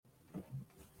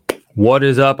What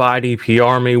is up, IDP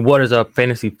Army? What is up,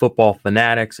 fantasy football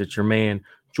fanatics? It's your man,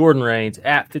 Jordan Rains,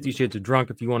 at 50 Shades of Drunk.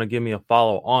 If you want to give me a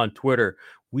follow on Twitter,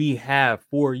 we have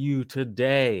for you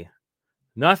today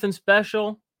nothing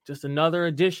special, just another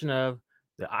edition of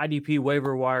the IDP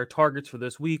waiver wire targets for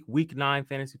this week 9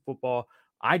 fantasy football,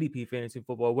 IDP fantasy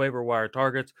football waiver wire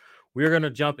targets. We're going to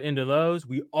jump into those.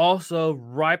 We also,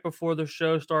 right before the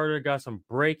show started, got some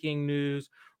breaking news.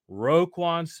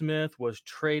 Roquan Smith was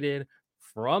traded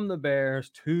from the Bears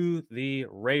to the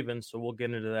Ravens. So we'll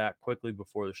get into that quickly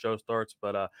before the show starts.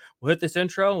 But we'll hit this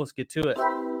intro. Let's get to it.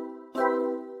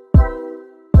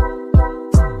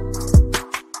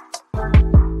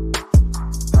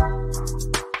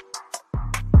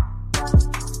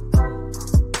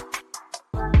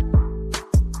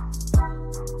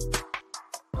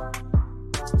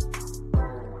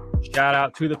 Shout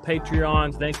out to the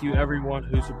Patreons. Thank you, everyone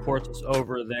who supports us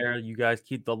over there. You guys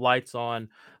keep the lights on.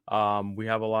 We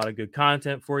have a lot of good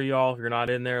content for y'all. If you're not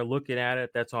in there looking at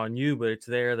it, that's on you, but it's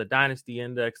there. The Dynasty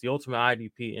Index, the Ultimate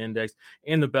IDP Index,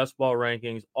 and the Best Ball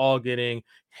Rankings, all getting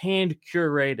hand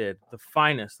curated, the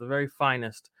finest, the very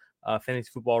finest fantasy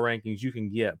football rankings you can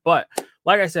get. But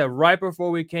like I said, right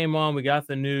before we came on, we got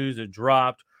the news. It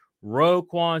dropped.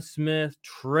 Roquan Smith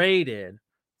traded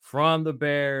from the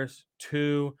Bears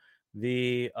to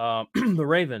the the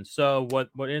Ravens. So what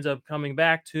ends up coming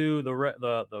back to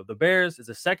the Bears is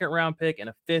a second round pick and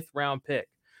a fifth round pick.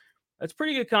 That's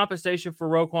pretty good compensation for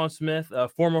Roquan Smith, a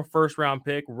former first round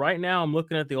pick. Right now, I'm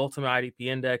looking at the Ultimate IDP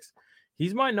Index.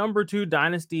 He's my number 2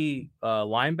 dynasty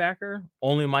linebacker.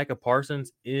 Only Micah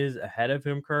Parsons is ahead of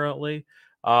him currently.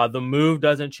 The move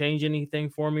doesn't change anything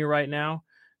for me right now.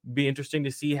 Be interesting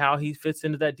to see how he fits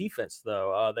into that defense,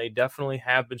 though. They definitely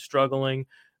have been struggling.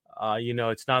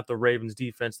 It's not the Ravens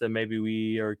defense that maybe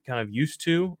we are kind of used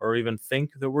to or even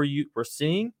think that we're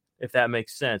seeing, if that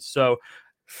makes sense. So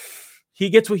he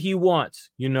gets what he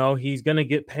wants. He's going to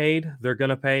get paid. They're going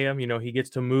to pay him. He gets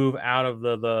to move out of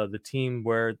the team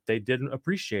where they didn't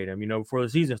appreciate him, before the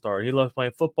season started. He loves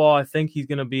playing football. I think he's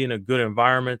going to be in a good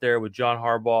environment there with John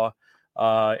Harbaugh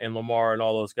and Lamar and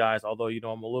all those guys. Although, I'm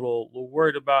a little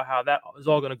worried about how that is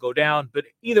all going to go down. But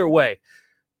either way,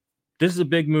 this is a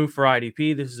big move for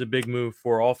IDP. This is a big move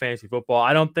for all fantasy football.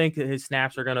 I don't think that his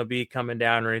snaps are going to be coming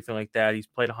down or anything like that. He's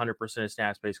played 100% of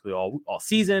snaps basically all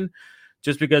season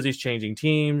just because he's changing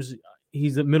teams.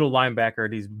 He's a middle linebacker,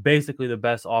 and he's basically the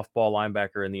best off-ball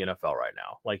linebacker in the NFL right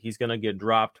now. Like, he's going to get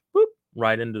dropped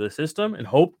right into the system, and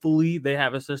hopefully they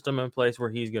have a system in place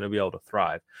where he's going to be able to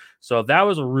thrive. So that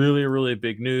was a really, really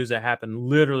big news that happened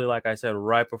literally, like I said,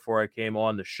 right before I came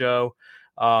on the show.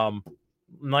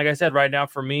 Like I said, right now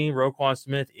for me, Roquan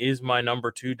Smith is my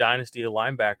number 2 dynasty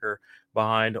linebacker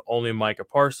behind only Micah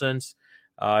Parsons.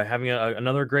 Having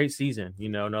another great season,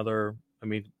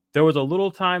 there was a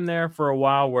little time there for a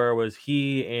while where it was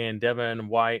he and Devin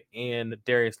White and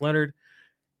Darius Leonard,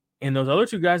 and those other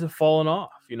 2 guys have fallen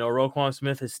off. Roquan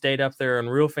Smith has stayed up there in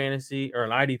real fantasy or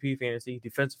an IDP fantasy,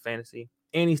 defensive fantasy,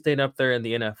 and he stayed up there in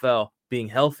the NFL being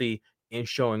healthy and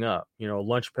showing up.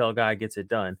 Lunch pail guy gets it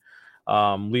done.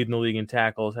 Leading the league in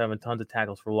tackles, having tons of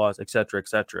tackles for loss, et cetera, et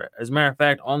cetera. As a matter of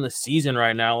fact, on the season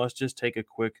right now, let's just take a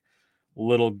quick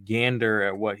little gander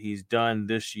at what he's done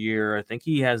this year. I think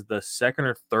he has the second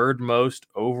or third most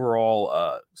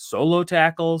overall solo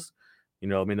tackles.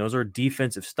 Those are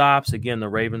defensive stops. Again, the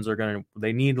Ravens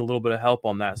they need a little bit of help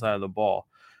on that side of the ball.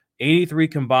 83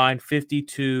 combined,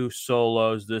 52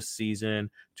 solos this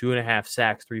season, 2.5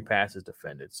 sacks, 3 passes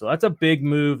defended. So that's a big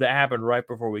move that happened right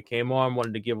before we came on.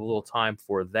 Wanted to give a little time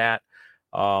for that.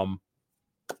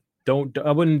 Don't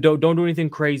do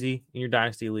anything crazy in your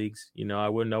dynasty leagues. I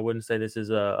wouldn't say this is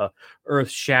a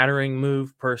earth-shattering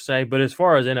move per se. But as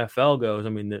far as NFL goes,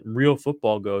 the real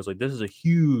football goes, like, this is a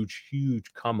huge,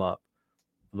 huge come up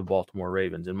for the Baltimore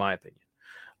Ravens, in my opinion.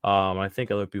 I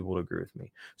think other people would agree with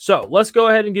me. So let's go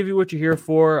ahead and give you what you're here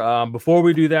for. Before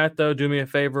we do that, though, do me a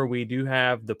favor. We do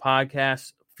have the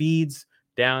podcast feeds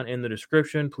down in the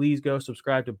description. Please go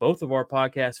subscribe to both of our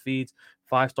podcast feeds.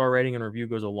 5-star rating and review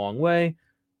goes a long way.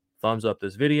 Thumbs up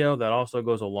this video. That also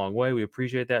goes a long way. We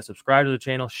appreciate that. Subscribe to the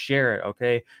channel. Share it,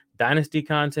 okay? Dynasty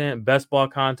content, best ball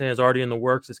content is already in the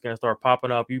works. It's going to start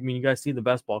popping up. You guys see the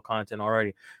best ball content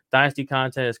already. Dynasty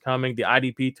content is coming. The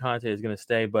IDP content is going to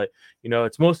stay, but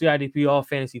it's mostly IDP, all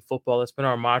fantasy football. That's been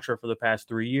our mantra for the past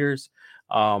 3 years.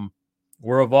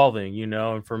 We're evolving,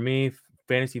 and for me,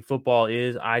 fantasy football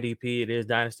is IDP, it is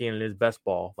Dynasty, and it is best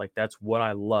ball. Like, that's what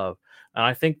I love. And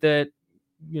I think that,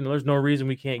 there's no reason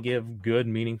we can't give good,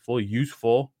 meaningful,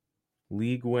 useful,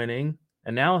 league-winning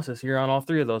analysis here on all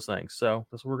 3 of those things. So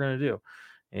that's what we're going to do.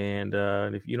 And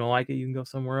if you don't like it, you can go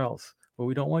somewhere else. but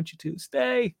we don't want you to.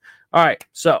 Stay. All right,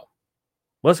 so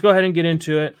let's go ahead and get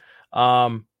into it.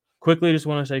 Quickly, just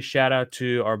want to say shout out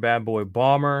to our bad boy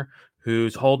Bomber,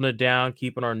 who's holding it down,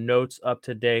 keeping our notes up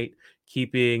to date,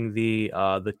 keeping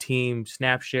the team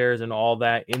snap shares and all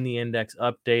that in the index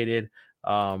updated.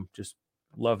 Just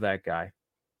love that guy.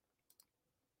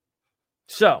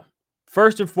 So,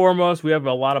 first and foremost, we have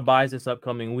a lot of buys this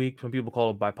upcoming week. Some people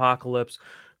call it bipocalypse.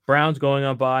 Browns going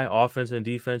on by offense and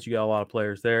defense. You got a lot of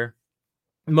players there.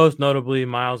 Most notably,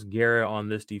 Myles Garrett on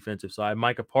this defensive side.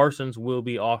 Micah Parsons will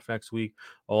be off next week,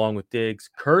 along with Diggs.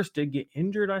 Curse did get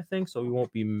injured, I think, so we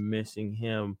won't be missing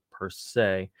him per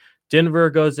se. Denver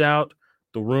goes out.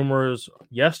 The rumors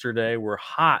yesterday were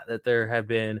hot that there had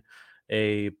been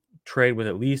a trade with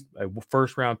at least a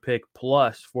first-round pick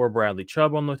plus for Bradley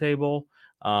Chubb on the table.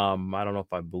 I don't know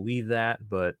if I believe that,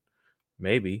 but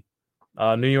maybe.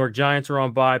 New York Giants are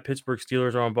on bye, Pittsburgh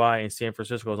Steelers are on bye, and San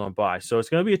Francisco is on bye. So it's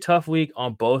going to be a tough week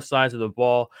on both sides of the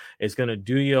ball. It's going to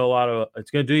do you a lot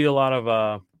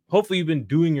of. Hopefully, you've been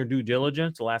doing your due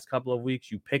diligence the last couple of weeks.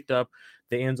 You picked up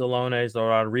the Anzalones,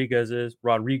 the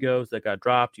Rodrigos that got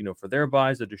dropped, for their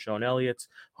buys, the Deshaun Elliott's.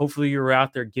 Hopefully, you're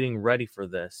out there getting ready for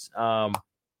this.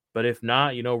 But if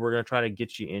not, we're going to try to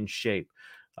get you in shape.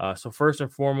 So first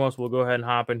and foremost, we'll go ahead and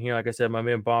hop in here. Like I said, my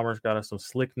man Bomber's got us some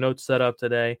slick notes set up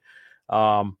today.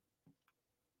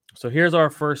 So here's our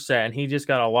first set, and he just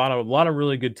got a lot of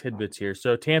really good tidbits here.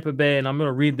 So Tampa Bay, and I'm going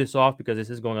to read this off because this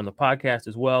is going on the podcast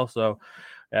as well. So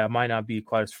it might not be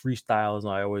quite as freestyle as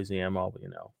I always am. I'll,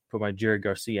 put my Jerry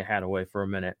Garcia hat away for a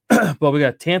minute. But we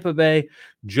got Tampa Bay,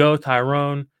 Joe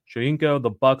Tyrone, Shoyinko. The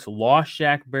Bucks lost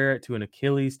Shaq Barrett to an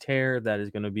Achilles tear. That is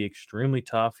going to be extremely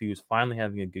tough. He was finally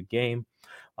having a good game.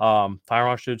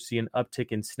 Tyrone should see an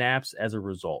uptick in snaps as a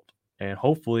result, and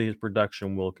hopefully his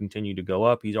production will continue to go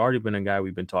up. He's already been a guy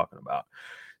we've been talking about.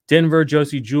 Denver,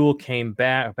 Josie Jewell came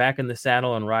back in the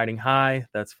saddle and riding high.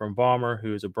 That's from Bomber,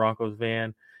 who is a Broncos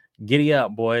fan. Giddy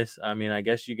up, boys. I mean, I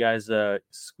guess you guys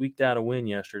squeaked out a win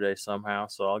yesterday somehow,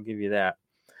 so I'll give you that.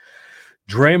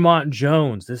 Draymond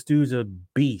Jones, this dude's a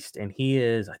beast, and he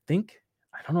is, I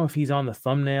don't know if he's on the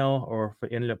thumbnail or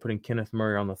if I ended up putting Kenneth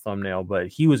Murray on the thumbnail, but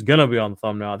he was going to be on the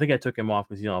thumbnail. I think I took him off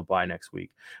because he's on a bye next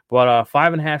week. But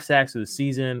 5.5 sacks of the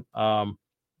season. You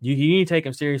need to take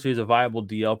him seriously as a viable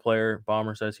DL player,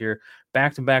 Bomber says here.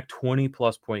 Back-to-back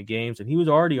 20-plus point games, and he was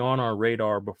already on our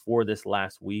radar before this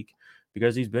last week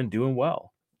because he's been doing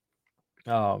well.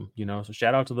 So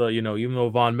shout out to the, even though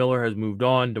Von Miller has moved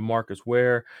on, DeMarcus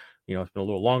Ware, it's been a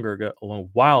little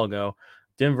while ago,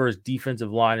 Denver's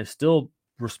defensive line is still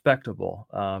respectable.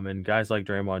 And guys like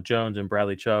Draymond Jones and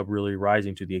Bradley Chubb really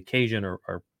rising to the occasion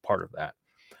are part of that.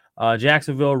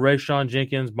 Jacksonville, Rayshon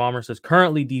Jenkins, Bomber says,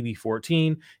 currently DB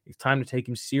 14. It's time to take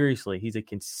him seriously. He's a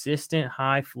consistent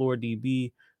high floor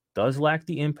DB, does lack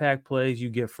the impact plays you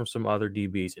get from some other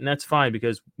DBs. And that's fine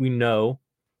because we know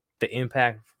the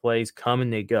impact plays come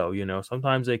and they go.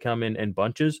 Sometimes they come in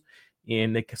bunches,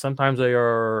 and sometimes they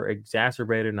are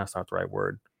exacerbated. And that's not the right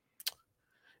word.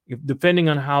 Depending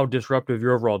on how disruptive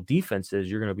your overall defense is,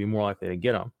 you're going to be more likely to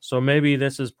get them. So maybe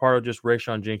this is part of just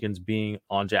Rayshon Jenkins being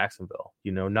on Jacksonville,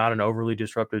 not an overly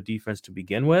disruptive defense to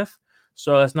begin with.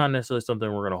 So that's not necessarily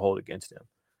something we're going to hold against him.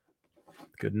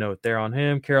 Good note there on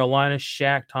him. Carolina,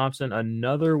 Shaq Thompson,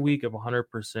 another week of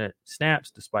 100% snaps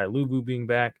despite Luvu being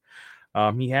back.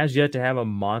 He has yet to have a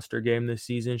monster game this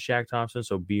season, Shaq Thompson,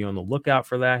 so be on the lookout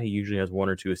for that. He usually has one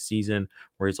or two a season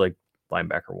where he's like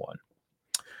linebacker one.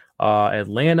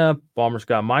 Atlanta, Bombers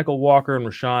got Michael Walker and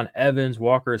Rashaan Evans.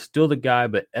 Walker is still the guy,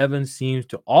 but Evans seems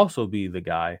to also be the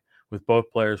guy with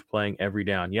both players playing every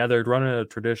down. Yeah, they're running a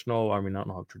traditional, I don't know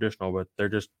how traditional, but they're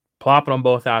just plopping them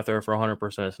both out there for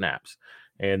 100% of snaps.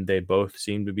 And they both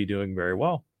seem to be doing very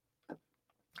well.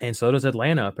 And so does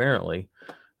Atlanta, apparently.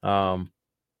 Atlanta's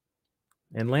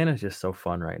just so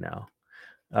fun right now.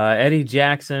 Eddie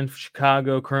Jackson,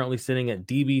 Chicago, currently sitting at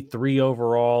DB3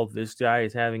 overall. This guy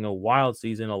is having a wild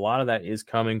season. A lot of that is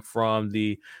coming from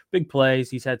the big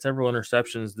plays. He's had several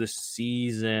interceptions this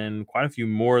season, quite a few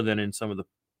more than in some of the,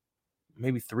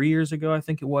 maybe 3 years ago, I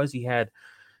think it was. He had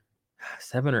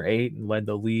 7 or 8 and led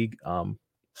the league.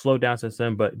 Slowed down since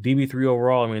then, but DB3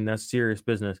 overall, that's serious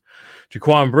business.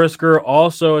 Jaquan Brisker,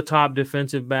 also a top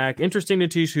defensive back. Interesting to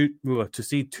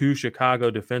see 2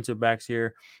 Chicago defensive backs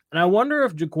here. And I wonder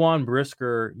if Jaquan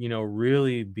Brisker,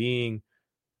 really being,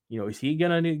 is he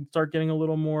going to start getting a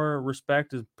little more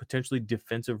respect as potentially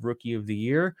defensive rookie of the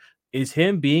year? Is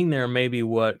him being there maybe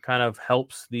what kind of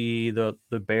helps the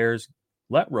Bears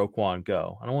let Roquan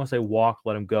go? I don't want to say walk,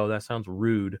 let him go. That sounds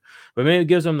rude. But maybe it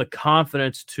gives them the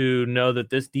confidence to know that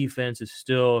this defense is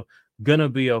still going to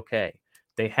be okay.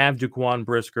 They have Jaquan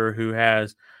Brisker, who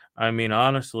has I mean,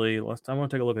 honestly, I want to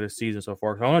take a look at his season so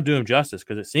far. So I want to do him justice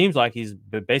because it seems like he's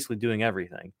basically doing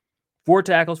everything. 4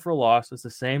 tackles for loss. It's the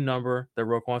same number that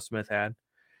Roquan Smith had.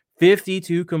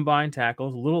 52 combined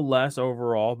tackles, a little less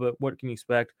overall, but what can you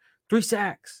expect? 3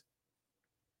 sacks.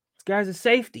 This guy's a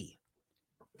safety.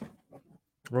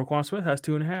 Roquan Smith has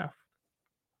 2.5.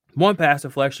 1 pass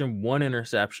deflection, 1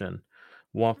 interception,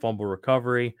 1 fumble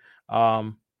recovery.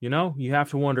 You have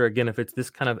to wonder again if it's this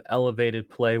kind of elevated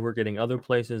play we're getting other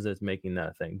places that's making that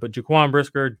a thing. But Jaquan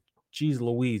Brisker, geez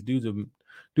Louise, dude's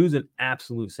an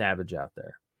absolute savage out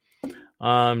there.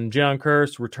 Jalen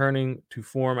Kearse returning to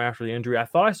form after the injury. I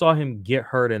thought I saw him get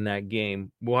hurt in that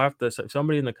game. We'll have to.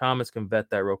 Somebody in the comments can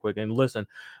vet that real quick. And listen,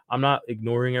 I'm not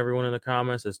ignoring everyone in the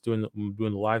comments that's doing the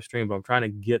live stream, but I'm trying to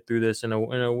get through this in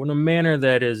a manner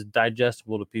that is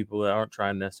digestible to people that aren't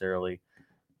trying to necessarily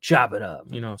chop it up.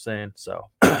 You know what I'm saying? So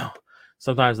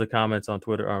sometimes the comments on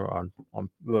Twitter or on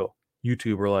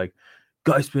YouTube are like,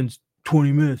 "Guy spends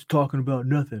 20 minutes talking about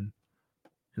nothing,"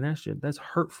 and that's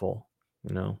hurtful.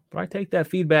 But I take that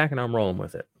feedback and I'm rolling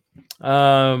with it.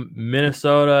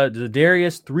 Minnesota,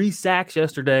 Zadarius, 3 sacks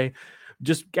yesterday,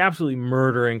 just absolutely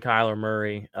murdering Kyler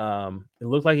Murray. It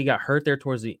looked like he got hurt there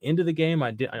towards the end of the game.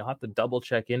 I'll have to double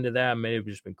check into that. May have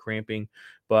just been cramping,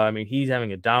 but I mean, he's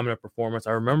having a dominant performance.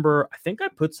 I think I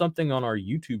put something on our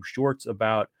YouTube shorts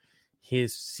about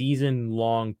his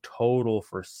season-long total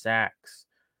for sacks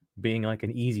being like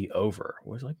an easy over. It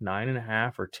was like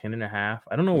 9.5 or 10.5.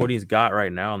 I don't know what he's got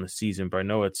right now in the season, but I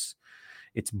know it's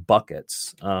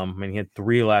buckets. He had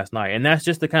 3 last night, and that's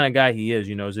just the kind of guy he is.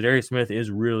 Zadarius Smith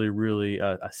is really, really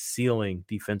a ceiling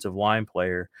defensive line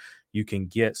player. You can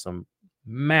get some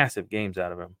massive games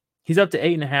out of him. He's up to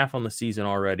 8.5 on the season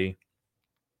already.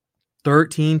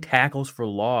 13 tackles for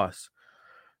loss.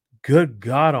 Good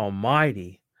God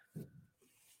Almighty!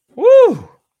 Woo!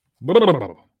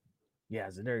 Yeah,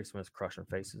 Zadarius Smith's crushing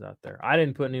faces out there. I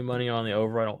didn't put any money on the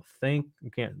over. I don't think. You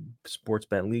can't sports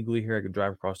bet legally here. I could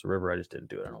drive across the river. I just didn't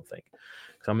do it, I don't think,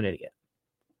 because I'm an idiot.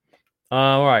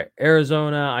 All right,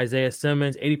 Arizona, Isaiah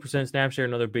Simmons, 80% snap share,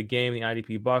 another big game. The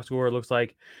IDP box score. It looks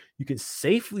like you can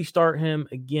safely start him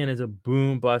again as a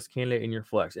boom bust candidate in your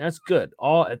flex. And that's good.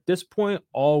 At this point,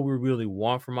 all we really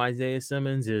want from Isaiah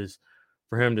Simmons is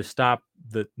for him to stop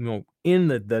the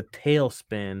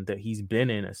tailspin that he's been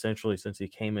in essentially since he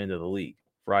came into the league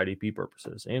for IDP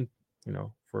purposes and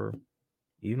for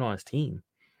even on his team.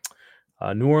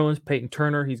 New Orleans, Peyton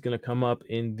Turner, he's going to come up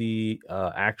in the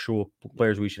actual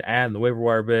players we should add in the waiver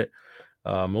wire bit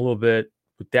a little bit.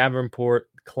 With Davenport,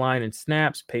 Klein, and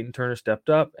snaps, Peyton Turner stepped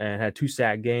up and had 2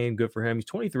 sack game. Good for him. He's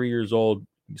 23 years old.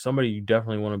 Somebody you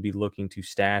definitely want to be looking to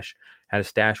stash. Had a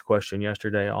stash question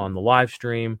yesterday on the live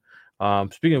stream.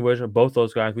 Speaking of which, both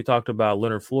those guys, we talked about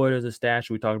Leonard Floyd as a stash.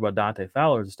 We talked about Dante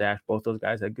Fowler as a stash. Both those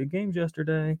guys had good games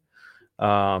yesterday.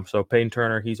 So Peyton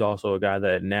Turner, he's also a guy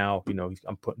that now,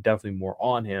 I'm putting definitely more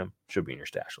on him. Should be in your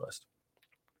stash list.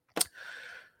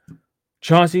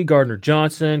 Chauncey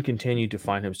Gardner-Johnson continued to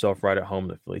find himself right at home in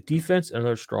the Philly defense.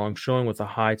 Another strong showing with a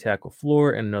high tackle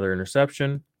floor and another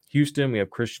interception. Houston, we have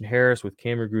Christian Harris with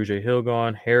Cameron Grugier-Hill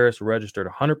gone. Harris registered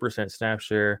 100% snap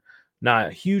share. Not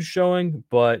a huge showing,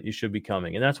 but it should be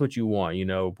coming. And that's what you want.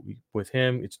 With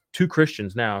him, it's 2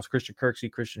 Christians now. It's Christian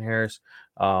Kirksey, Christian Harris.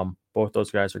 Both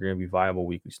those guys are going to be viable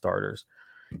weekly starters.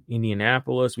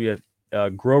 Indianapolis, we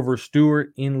have Grover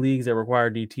Stewart in leagues that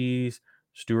require DTs.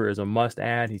 Stewart is a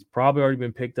must-add. He's probably already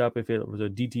been picked up if it was a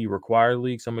DT required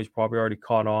league. Somebody's probably already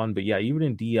caught on. But yeah, even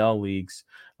in DL leagues,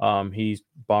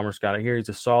 Bomber's got it here. He's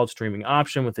a solid streaming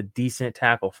option with a decent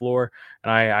tackle floor.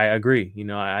 And I agree.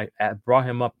 I brought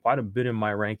him up quite a bit in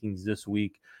my rankings this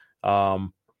week. Because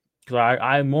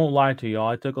I won't lie to y'all.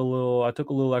 I took a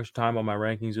little extra time on my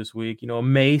rankings this week.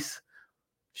 Mace.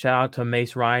 Shout out to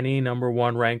Mace Riney, number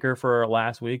 1 ranker for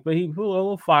last week, but he put a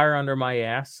little fire under my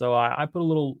ass. So I put a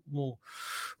little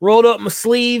rolled up my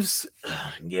sleeves,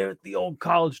 give it the old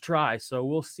college try. So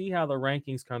we'll see how the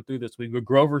rankings come through this week. But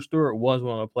Grover Stewart was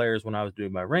one of the players when I was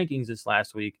doing my rankings this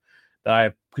last week that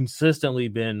I've consistently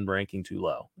been ranking too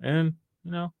low. And,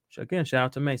 again, shout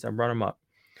out to Mace. I brought him up.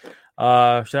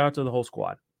 Shout out to the whole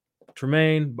squad.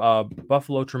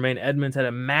 Buffalo Tremaine Edmonds had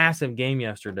a massive game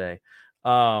yesterday.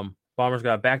 Bombers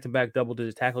got back-to-back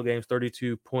double-digit tackle games,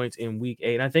 32 points in week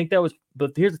 8. And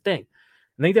but here's the thing.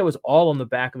 I think that was all on the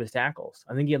back of his tackles.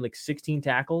 I think he had like 16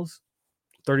 tackles,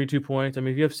 32 points. I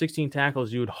mean, if you have 16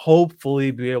 tackles, you would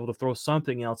hopefully be able to throw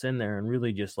something else in there and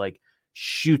really just like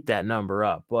shoot that number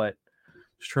up. But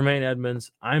Tremaine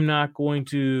Edmonds, I'm not going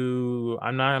to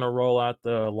roll out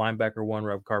the linebacker 1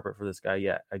 red carpet for this guy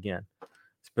yet. Again,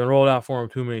 it's been rolled out for him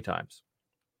too many times.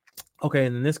 Okay,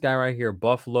 and then this guy right here,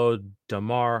 Buffalo,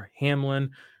 Damar Hamlin,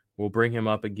 We'll bring him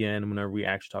up again whenever we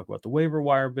actually talk about the waiver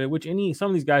wire bit, which some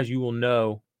of these guys you will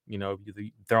know,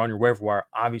 they're on your waiver wire.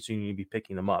 Obviously, you need to be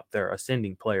picking them up. They're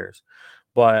ascending players.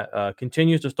 But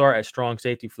continues to start at strong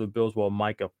safety for the Bills while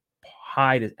Micah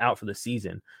Hyde is out for the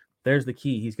season. There's the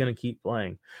key. He's going to keep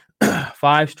playing.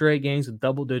 5 straight games with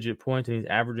double-digit points, and he's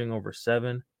averaging over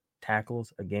 7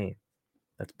 tackles a game.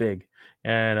 That's big.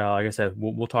 And like I said,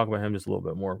 we'll talk about him just a little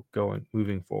bit more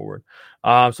moving forward.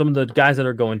 Some of the guys that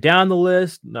are going down the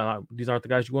list, these aren't the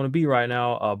guys you want to be right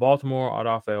now. Baltimore,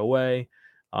 Odafe away,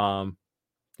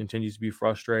 continues to be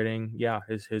frustrating. Yeah,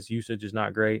 his usage is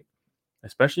not great,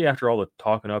 especially after all the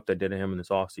talking up they did to him in this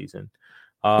offseason.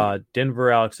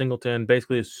 Denver, Alex Singleton,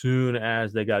 basically as soon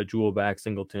as they got Jewel back,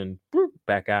 Singleton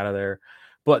back out of there.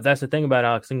 But that's the thing about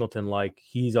Alex Singleton, like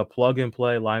he's a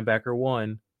plug-and-play linebacker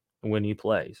 1 when he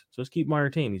plays. So just keep him on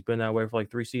your team. He's been that way for like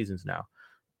 3 seasons now.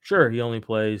 Sure, he only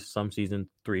plays some season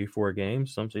 3-4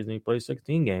 games. Some season he plays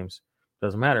 16 games.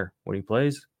 Doesn't matter. When he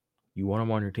plays, you want him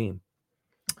on your team.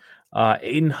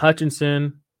 Aiden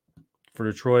Hutchinson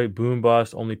for Detroit, boom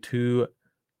bust, only 2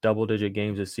 double-digit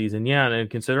games this season. Yeah, and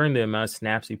considering the amount of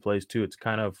snaps he plays too, it's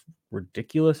kind of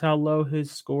ridiculous how low his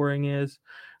scoring is.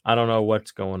 I don't know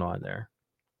what's going on there.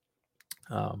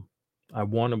 I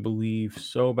want to believe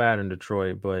so bad in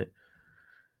Detroit, but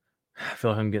I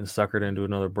feel like I'm getting suckered into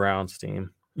another Browns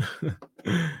team.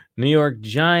 New York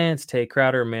Giants, Tay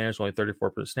Crowder managed only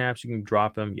 34% snaps. You can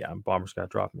drop him. Yeah, Bombers got to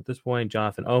drop him at this point.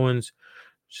 Jonathan Owens,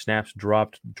 snaps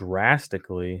dropped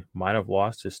drastically. Might have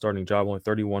lost his starting job, only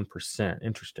 31%.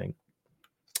 Interesting.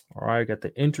 All right, got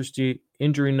the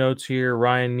injury notes here.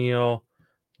 Ryan Neal,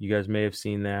 you guys may have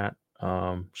seen that.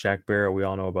 Shaq Barrett, we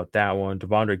all know about that one.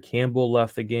 Devondre Campbell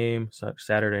left the game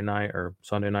Saturday night or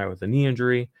Sunday night with a knee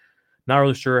injury. Not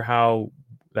really sure how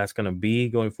that's going to be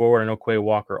going forward. I know Quay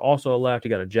Walker also left. He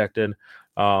got ejected.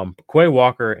 Quay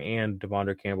Walker and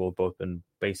Devondre Campbell have both been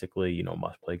basically,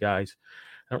 must-play guys.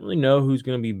 I don't really know who's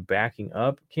going to be backing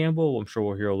up Campbell. I'm sure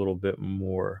we'll hear a little bit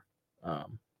more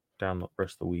down the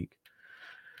rest of the week.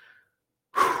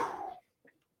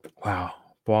 Wow.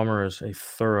 Balmer is a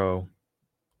thorough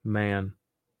man.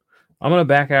 I'm going to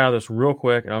back out of this real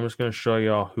quick, and I'm just going to show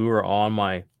y'all who are on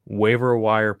my waiver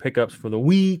wire pickups for the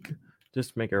week,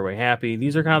 just to make everybody happy.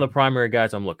 These are kind of the primary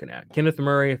guys I'm looking at. Kenneth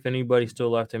Murray, if anybody still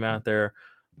left him out there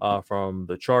from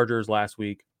the Chargers last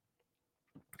week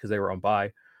because they were on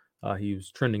bye. He was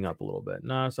trending up a little bit.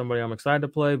 Not somebody I'm excited to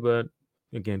play, but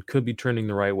again, could be trending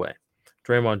the right way.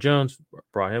 Draymond Jones,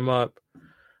 brought him up.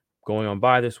 Going on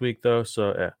bye this week, though.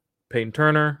 So Peyton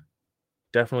Turner,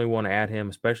 definitely want to add him,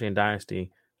 especially in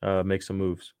Dynasty. Make some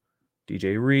moves.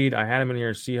 DJ Reed, I had him in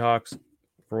here Seahawks.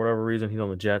 For whatever reason, he's on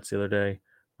the Jets the other day.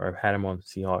 Or I've had him on the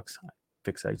Seahawks. I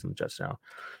fixed that. He's on the Jets now.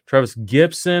 Travis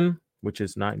Gibson, which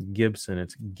is not Gibson,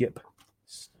 it's Gip.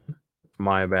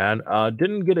 My bad.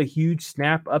 Didn't get a huge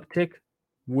snap uptick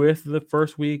with the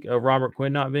first week of Robert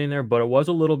Quinn not being there, but it was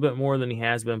a little bit more than he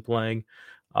has been playing.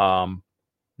 I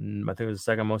think it was the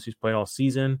second most he's played all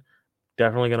season.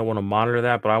 Definitely going to want to monitor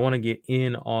that, but I want to get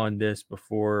in on this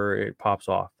before it pops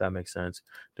off. That makes sense.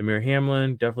 Damir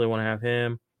Hamlin, definitely want to have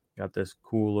him. Got this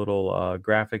cool little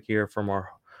graphic here from our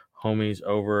homies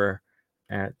over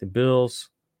at the Bills.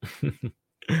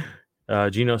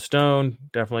 Geno Stone,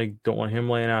 definitely don't want him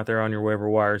laying out there on your waiver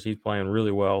wires. He's playing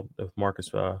really well with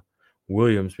Marcus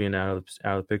Williams being out of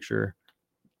the picture.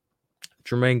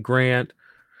 Jermaine Pratt,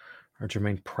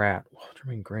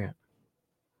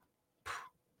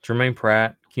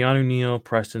 Keanu Neal,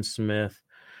 Preston Smith,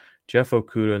 Jeff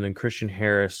Okuda, and then Christian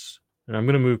Harris. And I'm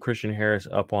going to move Christian Harris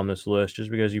up on this list just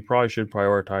because you probably should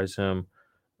prioritize him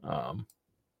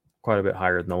quite a bit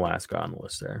higher than the last guy on the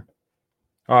list there.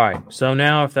 All right, so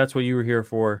now if that's what you were here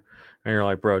for, and you're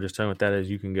like, bro, just tell me what that is,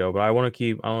 you can go. But I want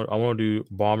to do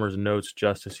Balmer's notes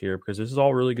justice here because this is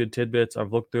all really good tidbits.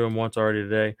 I've looked through them once already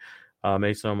today,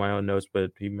 made some of my own notes,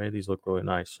 but he made these look really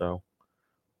nice. So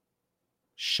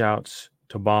shouts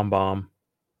to Bomb.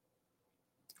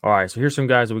 All right, so here's some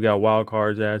guys that we got wild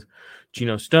cards as.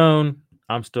 Geno Stone,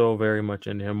 I'm still very much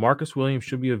into him. Marcus Williams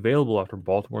should be available after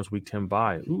Baltimore's Week 10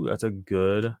 bye. Ooh, that's a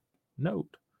good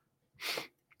note.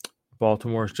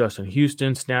 Baltimore's Justin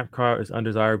Houston. Snap count is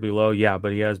undesirably low. Yeah,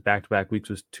 but he has back-to-back weeks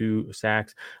with 2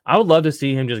 sacks. I would love to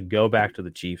see him just go back to the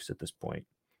Chiefs at this point.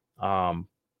 Why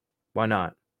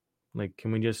not? Like,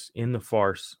 can we just end the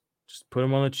farce? Just put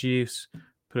him on the Chiefs.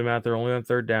 Put him out there only on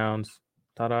third downs.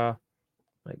 Ta-da.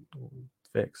 Like,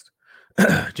 fixed.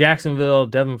 Jacksonville,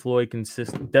 Devin Lloyd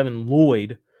consistently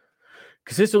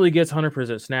gets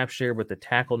 100% snap share, but the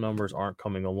tackle numbers aren't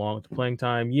coming along with the playing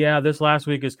time. Yeah, this last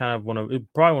week is kind of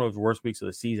probably one of the worst weeks of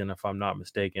the season, if I'm not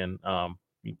mistaken.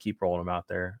 You keep rolling them out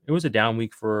there. It was a down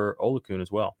week for Olakun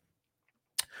as well.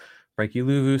 Frankie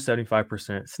Louvu,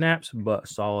 75% snaps, but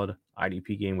solid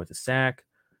IDP game with a sack.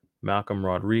 Malcolm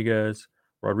Rodriguez.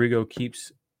 Rodrigo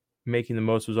keeps making the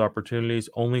most of his opportunities.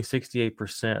 Only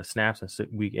 68% of snaps in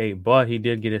week 8, but he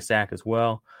did get a sack as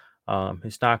well.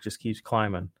 His stock just keeps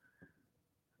climbing.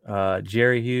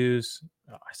 Jerry Hughes.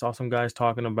 I saw some guys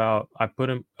talking about. I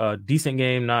put him a decent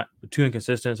game, not too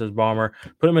inconsistent, says Bomber.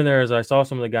 Put him in there as I saw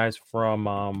some of the guys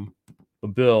from the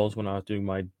Bills when I was doing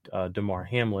my DeMar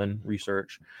Hamlin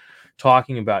research,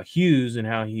 talking about Hughes and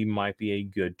how he might be a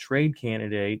good trade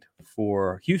candidate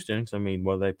for Houston. I mean,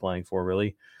 what are they playing for,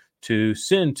 really? To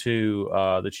send to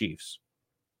the Chiefs,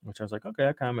 which I was like, okay,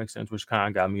 that kind of makes sense, which kind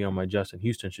of got me on my Justin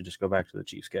Houston should just go back to the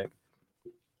Chiefs kick.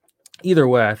 Either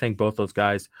way, I think both those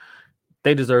guys,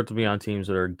 they deserve to be on teams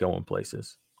that are going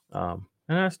places. And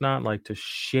that's not like to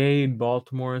shade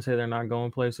Baltimore and say they're not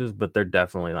going places, but they're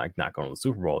definitely like not going to the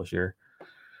Super Bowl this year.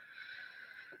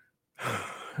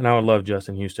 And I would love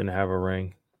Justin Houston to have a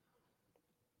ring.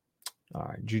 All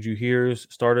right, Juju Hears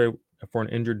started for an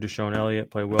injured Deshaun Elliott,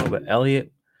 played well, but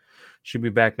Elliott should be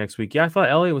back next week. Yeah, I thought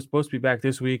Elliott was supposed to be back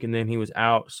this week, and then he was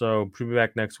out, so should be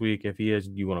back next week. If he is,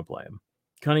 you want to play him.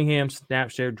 Cunningham's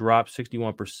snap share dropped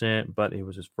 61%, but it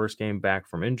was his first game back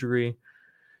from injury.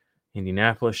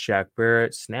 Indianapolis, Shaq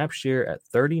Barrett, snap share at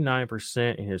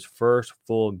 39% in his first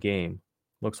full game.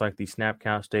 Looks like the snap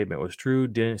count statement was true.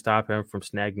 Didn't stop him from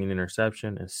snagging an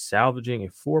interception and salvaging a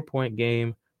 4-point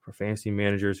game for fantasy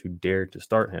managers who dared to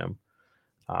start him.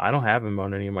 I don't have him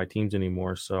on any of my teams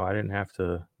anymore, so I didn't have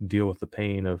to deal with the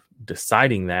pain of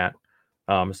deciding that.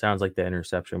 It sounds like that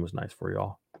interception was nice for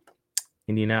y'all.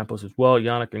 Indianapolis as well.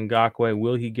 Yannick Ngakoue,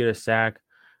 will he get a sack?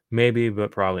 Maybe,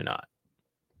 but probably not.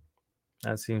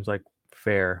 That seems like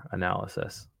fair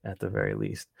analysis at the very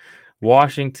least.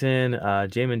 Washington,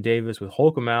 Jamin Davis with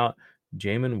Holcomb out.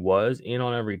 Jamin was in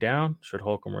on every down. Should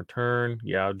Holcomb return?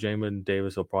 Yeah, Jamin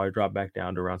Davis will probably drop back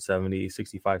down to around 70,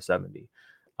 65, 70.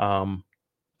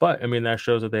 But, I mean, that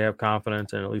shows that they have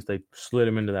confidence, and at least they slid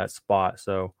him into that spot.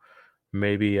 So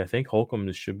maybe I think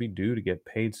Holcomb should be due to get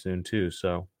paid soon too.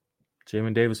 So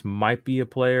Jamin Davis might be a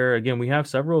player. Again, we have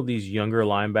several of these younger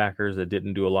linebackers that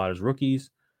didn't do a lot as rookies.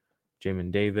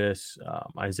 Jamin Davis,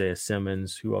 Isaiah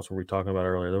Simmons. Who else were we talking about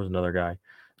earlier? There was another guy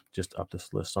just up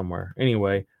this list somewhere.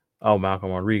 Anyway, Malcolm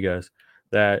Rodriguez.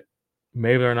 That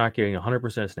maybe they're not getting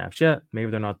 100% snaps yet. Maybe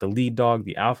they're not the lead dog,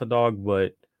 the alpha dog,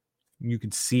 but you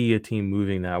could see a team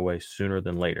moving that way sooner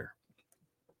than later.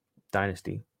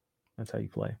 Dynasty. That's how you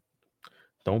play.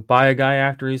 Don't buy a guy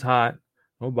after he's hot.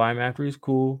 Don't buy him after he's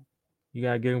cool. You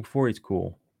got to get him before he's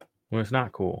cool. When it's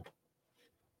not cool.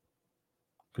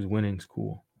 Because winning's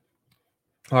cool.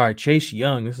 All right, Chase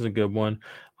Young. This is a good one.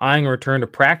 Eyeing a return to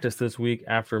practice this week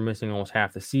after missing almost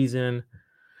half the season.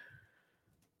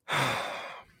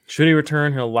 Should he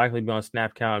return, he'll likely be on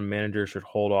snap count, and managers should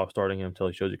hold off starting him until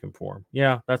he shows he can perform.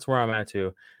 Yeah, that's where I'm at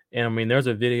too. And I mean, there's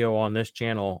a video on this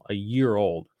channel a year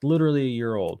old, literally a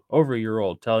year old, over a year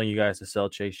old, telling you guys to sell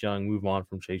Chase Young, move on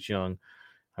from Chase Young.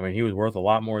 I mean, he was worth a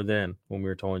lot more then when we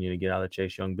were telling you to get out of the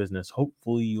Chase Young business.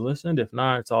 Hopefully you listened. If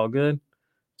not, it's all good.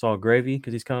 It's all gravy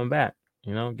because he's coming back.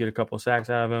 You know, get a couple of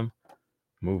sacks out of him,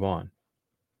 move on.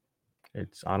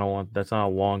 That's not a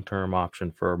long-term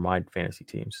option for my fantasy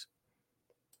teams.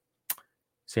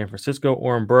 San Francisco,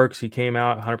 Oren Burks, he came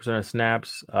out 100% of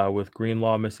snaps with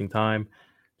Greenlaw missing time.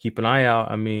 Keep an eye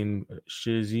out. I mean,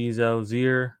 Shaziz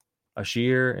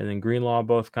Ashir, and then Greenlaw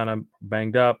both kind of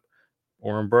banged up.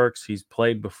 Oren Burks, he's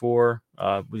played before. He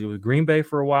was with Green Bay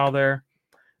for a while there.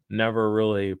 Never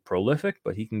really prolific,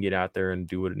 but he can get out there and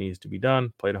do what it needs to be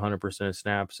done. Played 100% of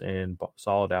snaps and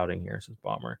solid outing here since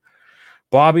Bomber.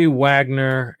 Bobby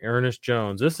Wagner, Ernest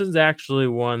Jones. This is actually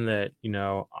one that,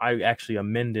 I actually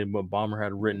amended what Bomber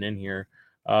had written in here.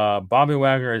 Bobby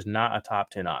Wagner is not a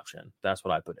top 10 option. That's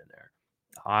what I put in there.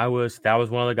 That was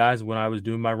one of the guys when I was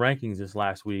doing my rankings this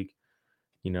last week.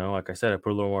 Like I said, I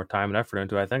put a little more time and effort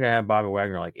into it. I think I had Bobby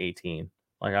Wagner like 18.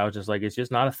 Like I was just like, it's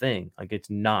just not a thing. Like it's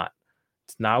not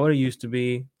what it used to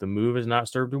be. The move has not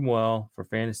served him well for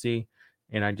fantasy.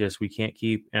 And we can't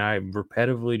keep, and I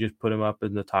repetitively just put him up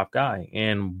as the top guy.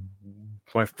 And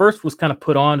when I first was kind of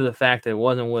put on to the fact that it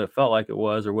wasn't what it felt like it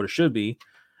was or what it should be,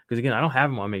 because again, I don't have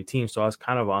him on many teams, so I was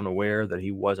kind of unaware that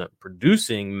he wasn't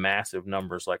producing massive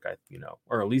numbers like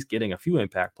or at least getting a few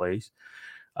impact plays.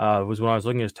 Was when I was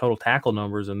looking at his total tackle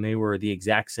numbers, and they were the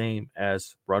exact same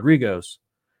as Rodrigo's.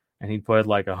 And he played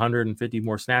like 150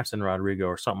 more snaps than Rodrigo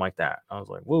or something like that. I was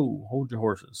like, whoa, hold your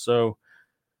horses. So,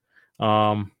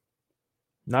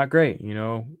 not great,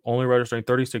 only registering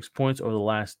 36 points over the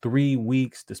last 3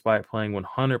 weeks, despite playing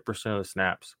 100% of the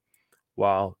snaps.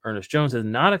 While Ernest Jones has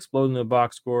not exploded in the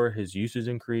box score, his usage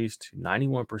increased to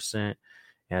 91%,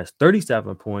 He has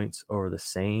 37 points over the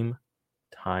same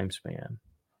span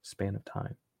of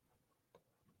time.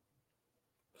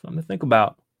 Something to think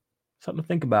about.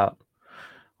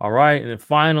 All right, and then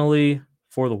finally,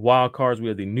 for the wild cards, we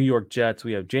have the New York Jets.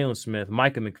 We have Jalen Smith,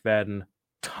 Micah McFadden,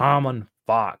 Tomlin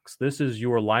Fox. This is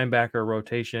your linebacker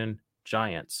rotation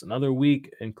giants. Another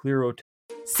week in clear rotation.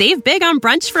 Save big on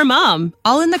brunch for mom,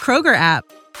 all in the Kroger app.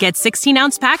 Get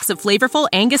 16-ounce packs of flavorful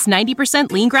Angus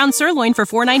 90% lean ground sirloin for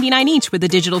 $4.99 each with a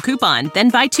digital coupon. Then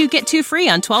buy 2, get 2 free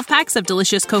on 12 packs of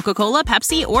delicious Coca-Cola,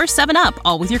 Pepsi, or 7-Up,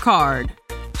 all with your card.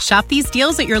 Shop these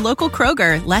deals at your local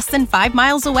Kroger, less than 5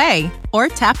 miles away. Or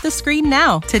tap the screen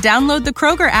now to download the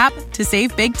Kroger app to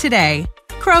save big today.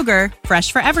 Kroger,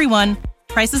 fresh for everyone.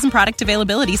 Prices and product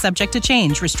availability subject to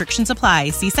change. Restrictions apply.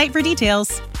 See site for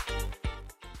details.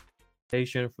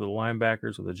 For the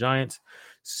linebackers of the Giants,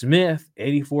 Smith,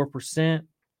 84%,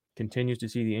 continues to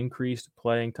see the increased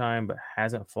playing time, but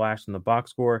hasn't flashed in the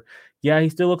box score. Yeah, he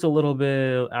still looks a little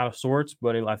bit out of sorts,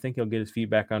 but I think he'll get his feet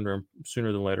back under him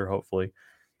sooner than later, hopefully.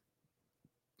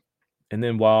 And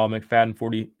then while McFadden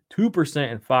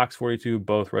 42% and Fox 42%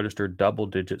 both registered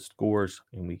double-digit scores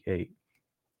in Week 8.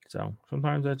 So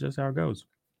sometimes that's just how it goes.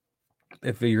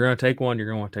 If you're going to take one, you're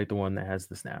going to want to take the one that has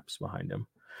the snaps behind him.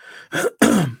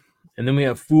 And then we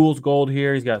have Fool's Gold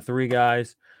here. He's got 3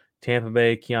 guys. Tampa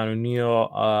Bay, Keanu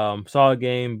Neal. Solid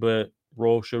game, but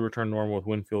role should return normal with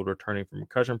Winfield returning from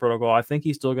concussion protocol. I think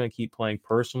he's still going to keep playing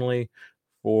personally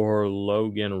for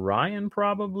Logan Ryan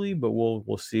probably, but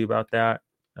we'll see about that.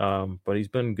 But he's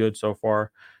been good so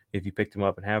far if you picked him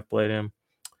up and have played him.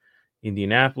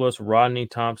 Indianapolis, Rodney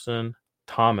Thomas and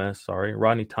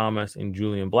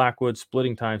Julian Blackwood,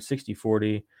 splitting time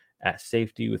 60-40 at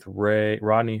safety with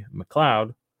Rodney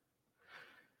McLeod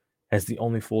as the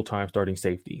only full-time starting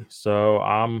safety. So,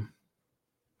 I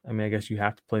guess you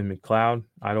have to play McLeod.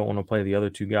 I don't want to play the other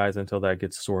 2 guys until that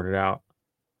gets sorted out.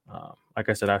 Like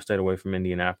I said, I've stayed away from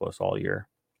Indianapolis all year.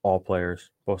 All players,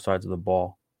 both sides of the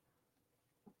ball.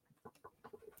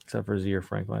 Except for Zaire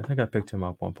Franklin. I think I picked him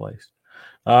up one place.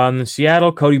 In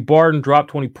Seattle, Cody Barton dropped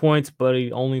 20 points, but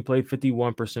he only played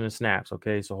 51% of snaps.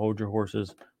 Okay, so hold your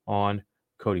horses on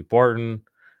Cody Barton.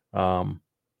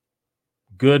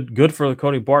 Good for the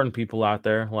Cody Barton people out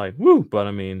there. Like, woo!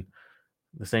 But,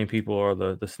 the same people are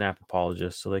the snap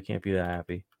apologists, so they can't be that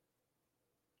happy.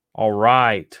 All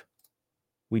right.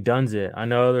 We done's it. I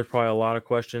know there's probably a lot of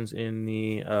questions in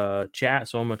the chat,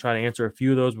 so I'm going to try to answer a few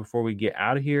of those before we get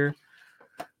out of here.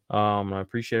 I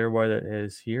appreciate everybody that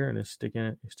is here and is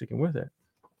sticking with it.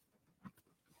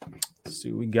 Let's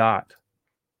see what we got.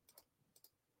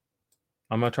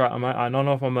 I'm gonna try. I don't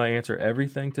know if I'm gonna answer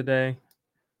everything today.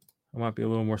 I might be a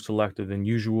little more selective than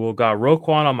usual. Got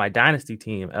Roquan on my dynasty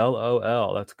team.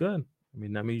 LOL. That's good.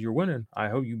 That means you're winning. I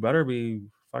hope you better be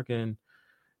fucking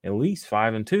at least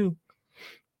 5-2.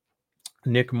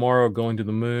 Nick Morrow going to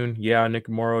the moon. Yeah, Nick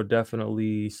Morrow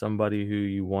definitely somebody who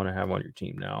you want to have on your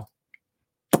team now.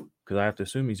 Because I have to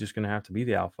assume he's just going to have to be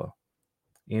the alpha.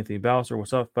 Anthony Balser,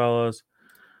 what's up, fellas?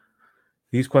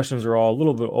 These questions are all a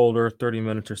little bit older, 30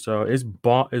 minutes or so. Is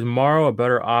Morrow a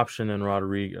better option than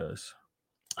Rodriguez?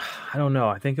 I don't know.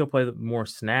 I think he'll play more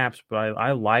snaps, but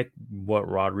I like what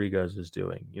Rodriguez is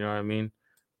doing. You know what I mean?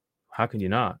 How can you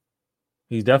not?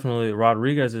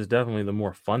 Rodriguez is definitely the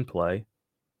more fun play.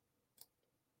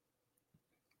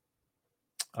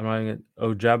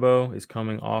 Ojabo is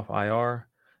coming off IR.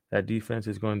 That defense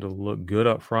is going to look good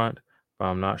up front, but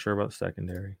I'm not sure about the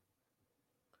secondary.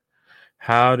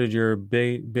 How did your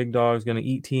big dogs going to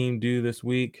eat team do this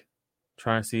week?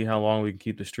 Trying to see how long we can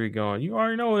keep the streak going. You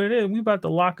already know what it is. We about to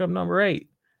lock up number 8.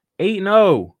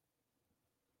 8-0.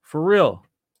 For real.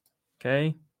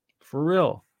 Okay? For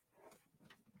real.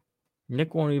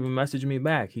 Nick won't even message me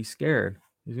back. He's scared.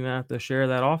 He's going to have to share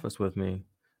that office with me.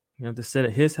 You have to sit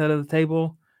at his head of the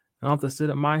table. I don't have to sit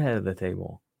at my head of the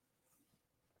table.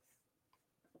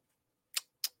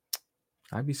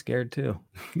 I'd be scared too.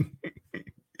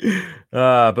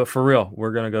 But for real,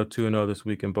 we're going to go 2-0 this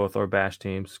week in both our bash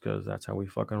teams because that's how we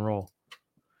fucking roll.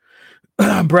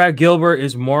 Brad Gilbert,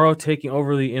 is Morrow taking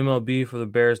over the MLB for the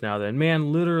Bears now then?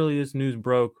 Man, literally this news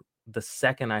broke the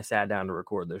second I sat down to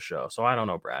record this show. So I don't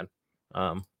know, Brad.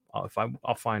 I'll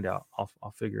find out.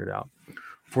 I'll figure it out.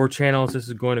 4 channels. This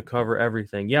is going to cover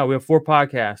everything. Yeah, we have 4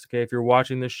 podcasts. Okay, if you're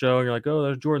watching this show and you're like, oh,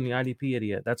 there's Jordan, the IDP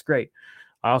idiot. That's great.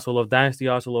 I also love Dynasty.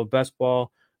 I also love Best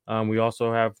Ball. We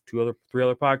also have 3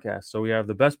 other podcasts. So we have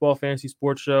the Best Ball Fantasy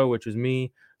Sports Show, which is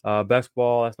me. Best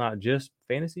Ball, that's not just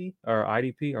fantasy or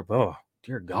IDP or, oh,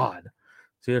 dear God.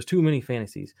 See, there's too many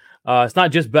fantasies. It's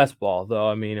not just best ball, though.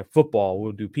 I mean, in football,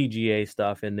 we'll do PGA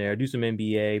stuff in there, do some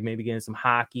NBA, maybe get in some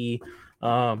hockey. You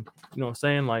know what I'm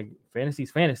saying? Like,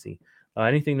 fantasy's fantasy.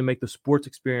 Anything to make the sports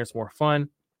experience more fun.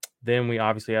 Then we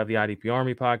obviously have the IDP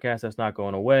Army podcast. That's not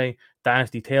going away.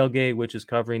 Dynasty Tailgate, which is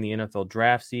covering the NFL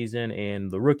draft season and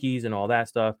the rookies and all that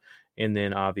stuff. And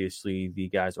then obviously the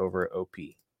guys over at OP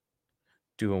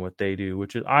doing what they do,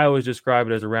 which is, I always describe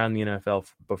it as around the NFL,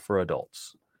 but for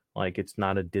adults. Like, it's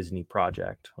not a Disney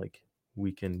project. Like,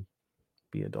 we can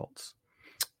be adults.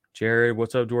 Jared,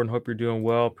 what's up, Jordan? Hope you're doing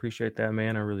well. Appreciate that,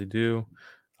 man. I really do.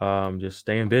 Just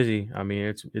staying busy. I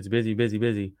mean, it's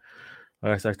busy.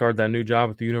 I started that new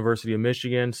job at the University of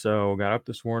Michigan, so got up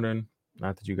this morning.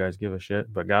 Not that you guys give a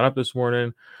shit, but got up this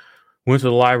morning, went to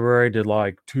the library, did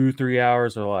like 2-3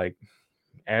 hours of like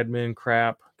admin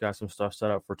crap, got some stuff set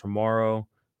up for tomorrow,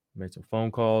 made some phone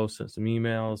calls, sent some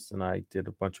emails, and I did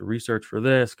a bunch of research for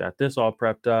this, got this all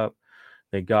prepped up.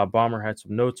 Thank God Bomber had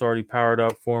some notes already powered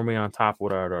up for me on top of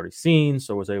what I had already seen,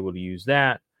 so I was able to use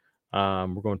that.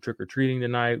 We're going trick-or-treating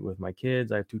tonight with my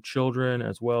kids. I have 2 children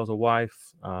as well as a wife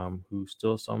who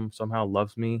still somehow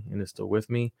loves me and is still with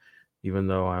me, even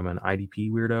though I'm an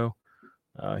IDP weirdo.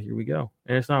 Here we go.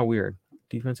 And it's not weird.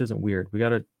 Defense isn't weird. We got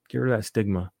to get rid of that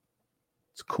stigma.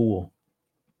 It's cool.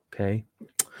 Okay.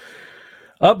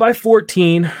 Up by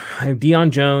 14. I have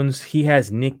Deion Jones. He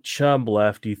has Nick Chubb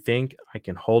left. Do you think I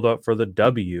can hold up for the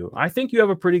W? I think you have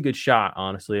a pretty good shot,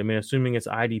 honestly. I mean, assuming it's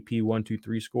IDP 1, 2,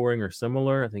 3 scoring or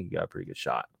similar, I think you got a pretty good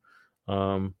shot.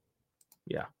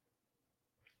 Yeah.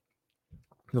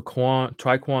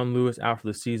 Triquan Lewis out for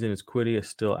the season. Is Quiddy is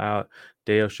still out.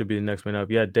 Deo should be the next man up.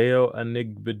 Yeah, Deo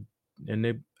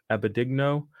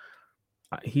Abidigno.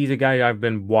 He's a guy I've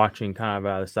been watching kind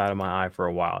of out of the side of my eye for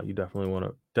a while. You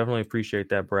definitely appreciate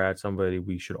that, Brad. Somebody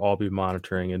we should all be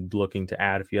monitoring and looking to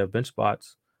add if you have bench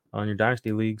spots on your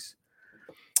dynasty leagues.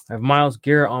 I have Myles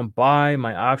Garrett on bye.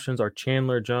 My options are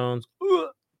Chandler Jones,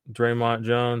 Draymond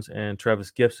Jones, and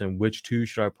Travis Gibson. Which 2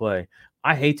 should I play?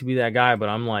 I hate to be that guy, but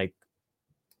I'm like,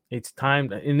 it's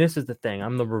time. And this is the thing.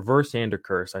 I'm the reverse Ander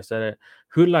curse. I said it.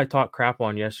 Who did I talk crap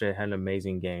on yesterday? Had an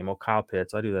amazing game. Oh, Kyle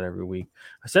Pitts. I do that every week.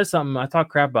 I said something. I talked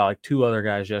crap about like 2 other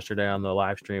guys yesterday on the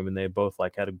live stream, and they both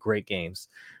like had a great games.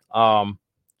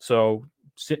 So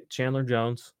Chandler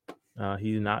Jones,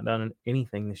 he's not done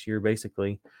anything this year,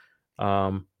 basically.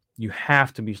 You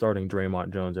have to be starting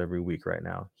Draymond Jones every week right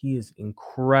now. He is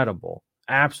incredible.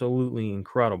 Absolutely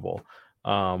incredible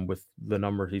with the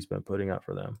numbers he's been putting up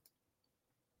for them.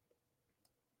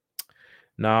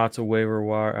 Nah, it's a waiver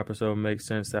wire episode. Makes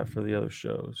sense that for the other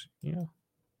shows. Yeah,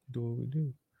 do what we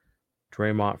do.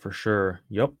 Draymond for sure.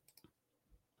 Yep.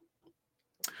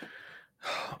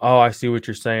 Oh, I see what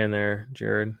you're saying there,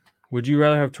 Jared. Would you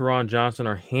rather have Teron Johnson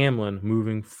or Hamlin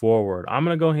moving forward? I'm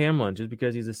going to go Hamlin just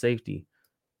because he's a safety.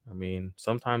 I mean,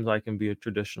 sometimes I can be a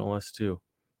traditionalist too.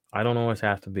 I don't always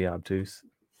have to be obtuse.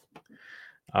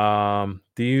 Do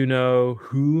you know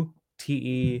who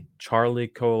T.E. Charlie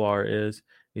Kolar is?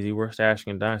 Is he worth stashing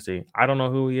in Dynasty? I don't know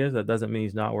who he is. That doesn't mean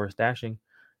he's not worth stashing.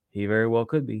 He very well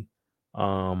could be.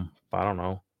 But I don't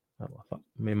know. I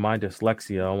mean, my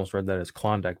dyslexia, I almost read that as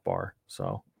Klondike bar.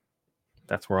 So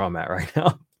that's where I'm at right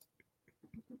now.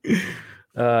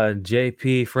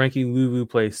 JP, Frankie Louvu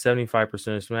plays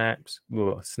 75% of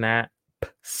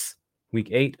snaps. Week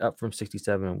 8, up from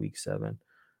 67 in week 7.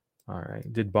 All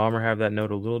right. Did Bomber have that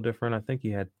note a little different? I think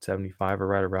he had 75 or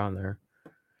right around there.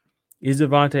 Is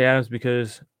Devontae Adams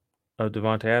because of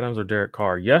Devontae Adams or Derek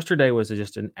Carr? Yesterday was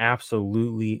just an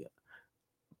absolutely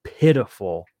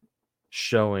pitiful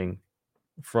showing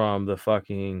from the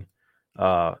fucking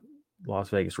Las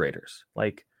Vegas Raiders.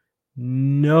 Like,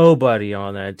 nobody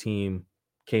on that team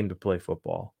came to play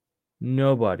football.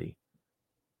 Nobody.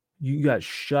 You got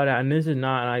shut out. And this is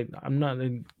not, I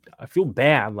feel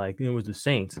bad. Like, it was the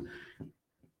Saints. It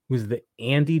was the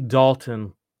Andy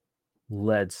Dalton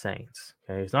led Saints.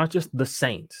 Okay. It's not just the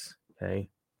Saints. Okay.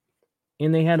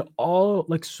 And they had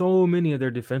so many of their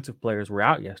defensive players were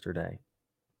out yesterday.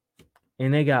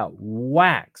 And they got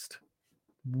waxed.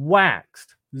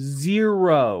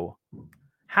 0.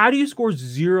 How do you score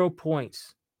 0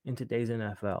 points in today's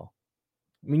NFL?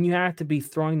 I mean, you have to be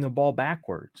throwing the ball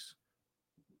backwards.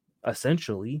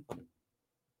 Essentially,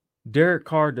 Derek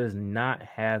Carr does not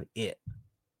have it.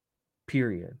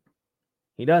 Period.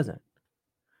 He doesn't.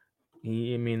 I've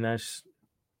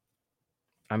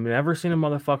never seen a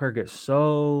motherfucker get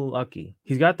so lucky.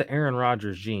 He's got the Aaron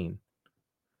Rodgers gene.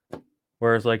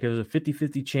 Whereas, like, there's a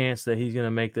 50-50 chance that he's going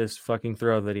to make this fucking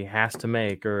throw that he has to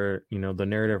make, or, you know, the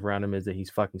narrative around him is that he's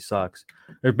fucking sucks.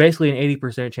 There's basically an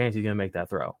 80% chance he's going to make that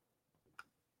throw.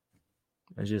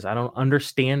 It's just, I don't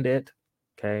understand it.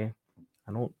 Okay.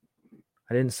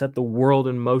 I didn't set the world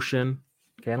in motion.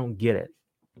 Okay. I don't get it,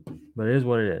 but it is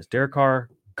what it is. Derek Carr,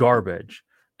 garbage.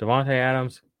 Devontae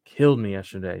Adams killed me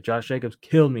yesterday. Josh Jacobs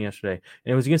killed me yesterday.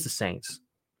 And it was against the Saints.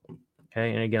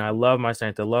 Okay. And again, I love my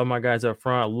Saints. I love my guys up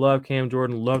front. I love Cam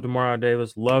Jordan. Love Demario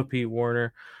Davis. Love Pete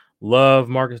Warner. Love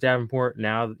Marcus Davenport.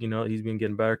 Now, he's been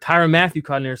getting better. Tyrann Mathieu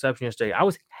caught an interception yesterday. I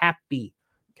was happy.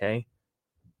 Okay.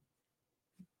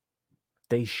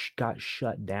 They got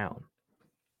shut down.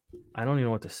 I don't even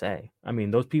know what to say. I mean,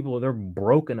 those people, they're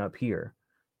broken up here.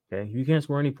 Okay. If you can't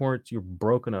score any points, you're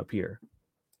broken up here.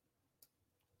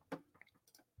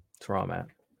 That's where I'm at.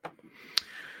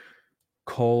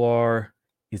 Kolar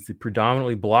is the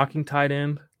predominantly blocking tight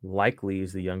end. Likely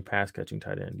is the young pass catching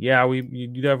tight end. Yeah, you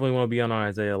definitely want to be on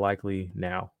Isaiah Likely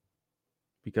now,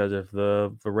 because if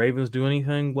the Ravens do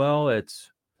anything well,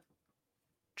 it's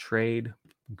trade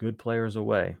good players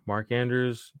away. Mark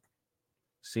Andrews,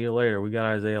 see you later. We got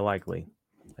Isaiah Likely.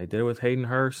 They did it with Hayden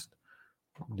Hurst.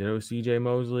 Did it with C.J.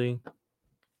 Mosley.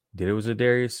 Did it with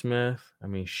Zadarius Smith. I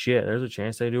mean, shit, there's a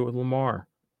chance they do it with Lamar.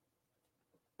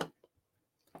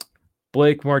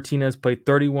 Blake Martinez played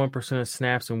 31% of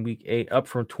snaps in week 8, up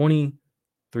from 23%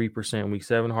 in week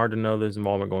 7. Hard to know this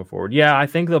involvement going forward. Yeah, I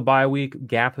think the bye week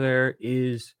gap there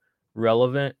is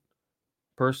relevant,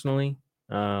 personally.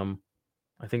 I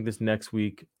think this next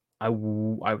week, if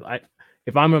I'm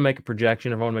going to make a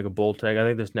projection, if I want to make a bold take, I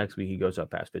think this next week he goes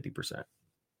up past 50%.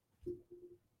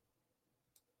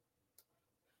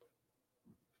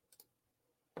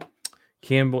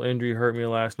 Campbell injury hurt me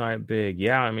last night big.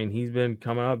 Yeah, I mean, he's been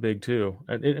coming up big too.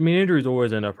 I mean, injuries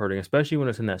always end up hurting, especially when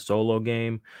it's in that solo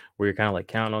game where you're kind of like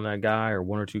counting on that guy or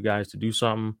one or two guys to do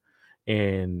something,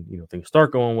 and things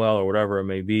start going well or whatever it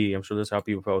may be. I'm sure that's how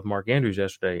people felt with Mark Andrews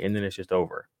yesterday, and then it's just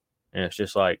over, and it's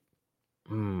just like,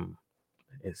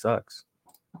 it sucks.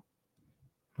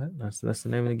 But that's the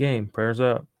name of the game. Prayers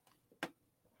up.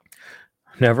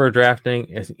 Never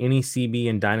drafting as any CB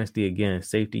in Dynasty again.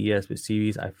 Safety, yes, but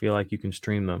CBs, I feel like you can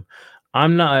stream them.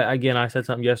 I'm not. Again, I said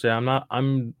something yesterday.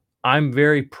 I'm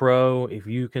very pro. If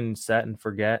you can set and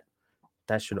forget,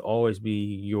 that should always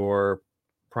be your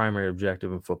primary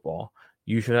objective in football.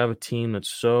 You should have a team that's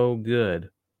so good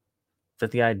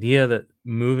that the idea that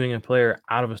moving a player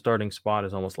out of a starting spot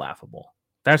is almost laughable.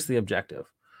 That's the objective,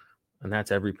 and that's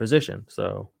every position.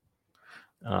 So,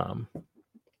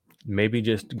 maybe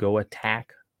just go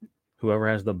attack whoever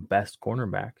has the best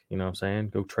cornerback. You know what I'm saying?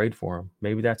 Go trade for him.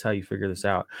 Maybe that's how you figure this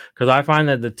out. Because I find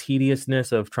that the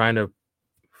tediousness of trying to,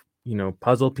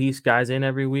 puzzle piece guys in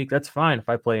every week, that's fine if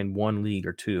I play in one league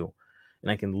or two and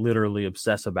I can literally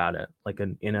obsess about it like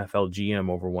an NFL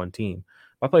GM over one team.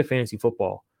 I play fantasy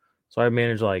football, so I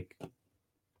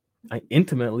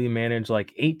intimately manage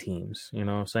like 8 teams, you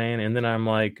know what I'm saying? And then I'm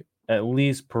like at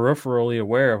least peripherally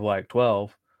aware of like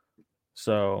 12.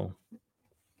 So,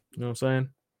 you know what I'm saying?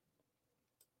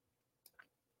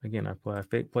 Again, I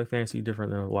play fantasy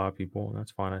different than a lot of people, and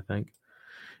that's fine, I think.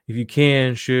 If you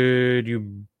can, should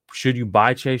you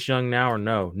buy Chase Young now or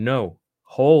no? No.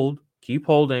 Hold. Keep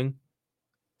holding.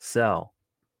 Sell.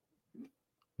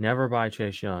 Never buy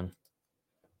Chase Young.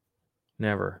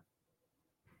 Never.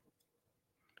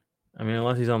 I mean,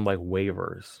 unless he's on like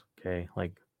waivers, okay?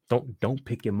 Like, don't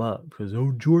pick him up because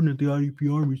Jordan at the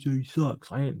IDP Army said he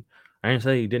sucks. I didn't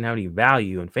say he didn't have any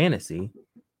value in fantasy.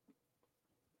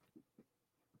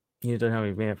 He doesn't have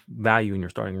any value in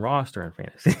your starting roster in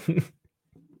fantasy.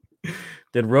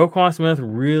 Did Roquan Smith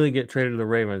really get traded to the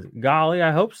Ravens? Golly,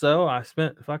 I hope so. I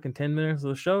spent fucking 10 minutes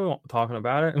of the show talking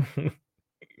about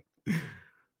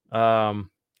it.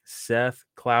 Seth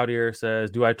Cloudier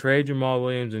says, do I trade Jamal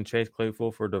Williams and Chase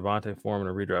Claypool for Devontae Foreman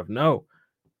or redraft? No.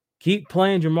 Keep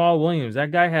playing Jamal Williams.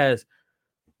 That guy has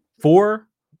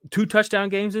 2 touchdown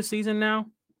games this season now.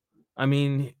 I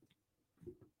mean,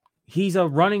 he's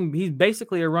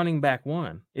basically a running back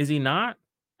 1. Is he not?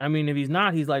 I mean, if he's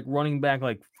not, he's like running back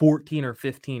like 14 or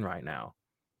 15 right now.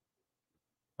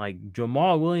 Like,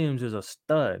 Jamal Williams is a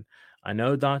stud. I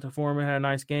know Dante Foreman had a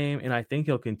nice game, and I think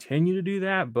he'll continue to do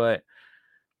that, but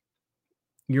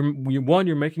you're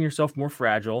making yourself more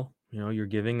fragile. You're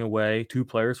giving away 2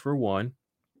 players for 1.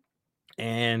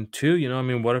 And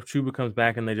 2, what if Chuba comes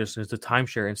back and it's a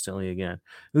timeshare instantly again?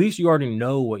 At least you already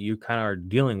know what you kind of are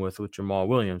dealing with Jamal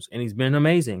Williams. And he's been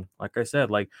amazing. Like I said,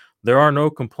 there are no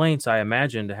complaints, I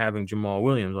imagine, to having Jamal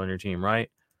Williams on your team,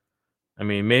 right? I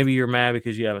mean, maybe you're mad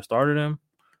because you haven't started him.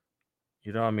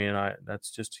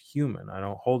 That's just human. I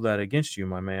don't hold that against you,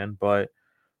 my man. But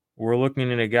we're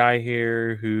looking at a guy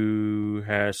here who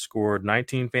has scored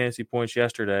 19 fantasy points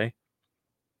yesterday.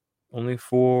 Only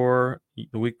 4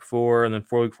 the week before, and then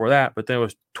 4 weeks before that. But then it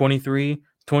was 23,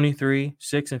 23,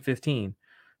 6, and 15.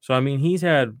 So, I mean, he's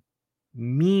had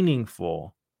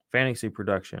meaningful fantasy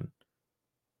production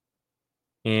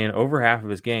in over half of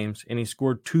his games, and he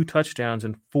scored 2 touchdowns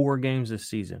in 4 games this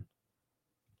season.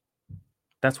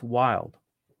 That's wild.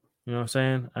 You know what I'm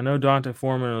saying? I know Dante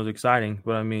Foreman was exciting,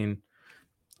 but I mean,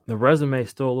 the resume is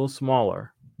still a little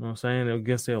smaller. You know what I'm saying?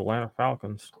 Against the Atlanta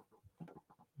Falcons.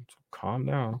 So calm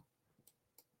down.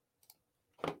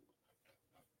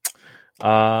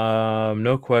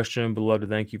 No question, but love to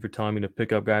thank you for telling me to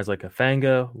pick up guys like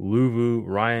Afanga, Luvu,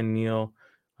 Ryan Neal.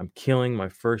 I'm killing my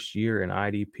first year in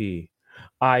IDP.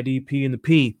 IDP and the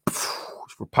P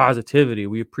for positivity.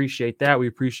 We appreciate that. We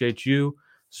appreciate you.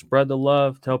 Spread the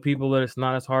love. Tell people that it's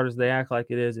not as hard as they act like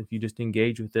it is if you just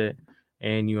engage with it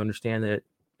and you understand that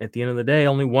at the end of the day,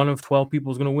 only 1 of 12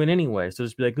 people is going to win anyway. So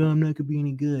just be like, oh, I'm not going to be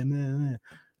any good. Man.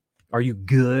 Are you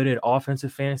good at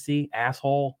offensive fantasy,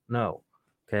 asshole? No.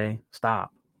 Okay,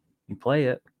 stop. You play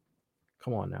it.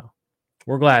 Come on now.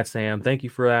 We're glad, Sam. Thank you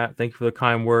for that. Thank you for the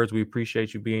kind words. We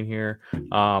appreciate you being here.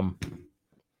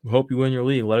 Hope you win your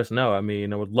league. Let us know. I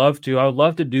mean, I would love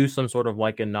to do some sort of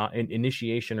like an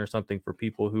initiation or something for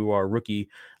people who are rookie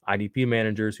IDP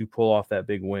managers who pull off that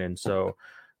big win. So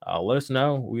let us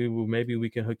know. Maybe we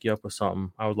can hook you up with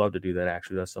something. I would love to do that.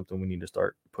 Actually, that's something we need to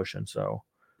start pushing. So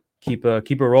keep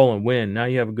it rolling. Win. Now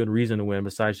you have a good reason to win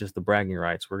besides just the bragging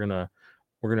rights. We're gonna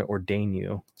ordain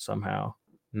you somehow,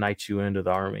 knight you into the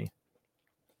army.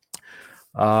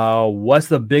 What's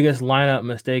the biggest lineup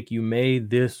mistake you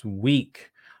made this week?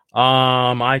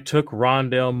 I took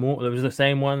Rondale Moore. It was the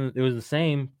same one. It was the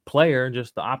same player,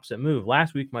 just the opposite move.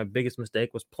 Last week, my biggest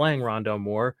mistake was playing Rondale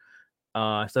Moore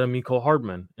instead of Mecole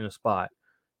Hardman in a spot.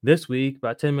 This week,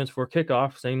 about 10 minutes before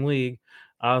kickoff, same league,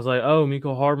 I was like, oh,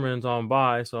 Mecole Hardman's on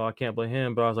bye, so I can't play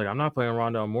him. But I was like, I'm not playing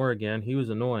Rondale Moore again. He was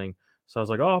annoying. So I was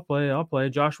like, oh, I'll play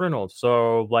Josh Reynolds.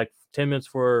 So like 10 minutes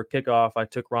before kickoff, I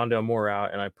took Rondale Moore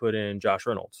out and I put in Josh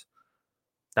Reynolds.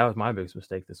 That was my biggest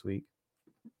mistake this week.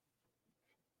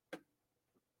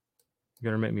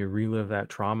 You're going to make me relive that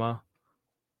trauma?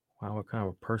 Wow, what kind of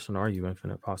a person are you,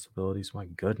 Infinite Possibilities? My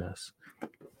goodness.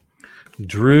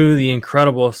 Drew the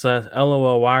Incredible says,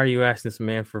 LOL, why are you asking this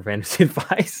man for fantasy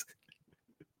advice?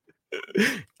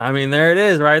 I mean, there it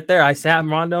is right there. I sat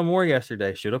Rondale Moore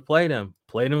yesterday. Should have played him.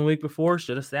 Played him the week before.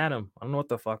 Should have sat him. I don't know what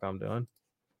the fuck I'm doing.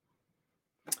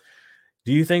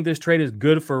 Do you think this trade is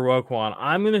good for Roquan?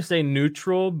 I'm going to say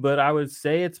neutral, but I would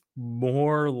say it's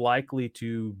more likely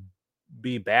to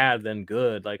be bad than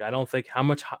good. Like, I don't think how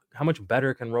much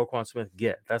better can Roquan Smith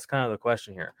get? That's kind of the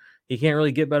question here. He can't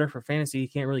really get better for fantasy. He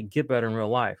can't really get better in real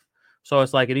life. So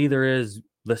it's like it either is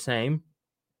the same,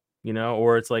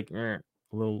 or it's like a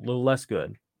little less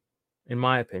good, in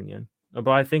my opinion. But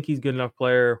I think he's a good enough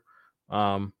player.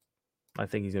 I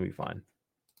think he's going to be fine.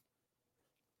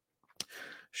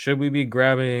 Should we be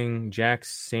grabbing Jack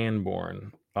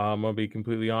Sanborn? I'll be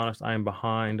completely honest. I am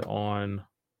behind on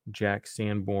Jack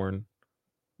Sanborn,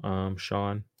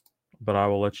 Sean, but I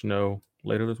will let you know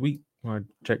later this week. When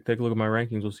I take a look at my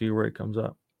rankings, we'll see where it comes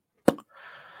up.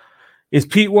 Is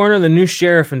Pete Werner the new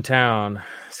sheriff in town?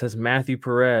 Says Matthew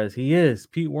Perez. He is.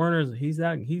 Pete Werner's. He's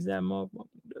that motherfucker,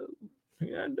 dude.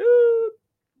 Yeah, dude.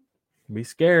 Be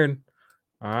scared.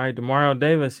 All right, Demario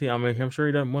Davis. I'm sure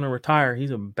he doesn't want to retire. He's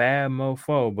a bad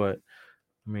mofo, but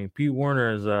I mean, Pete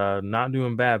Werner is not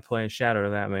doing bad playing shadow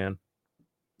to that man.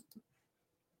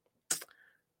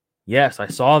 Yes, I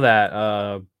saw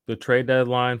that. The trade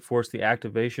deadline forced the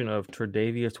activation of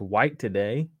Tre'Davious White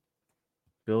today.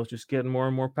 Bill's just getting more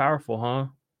and more powerful, huh?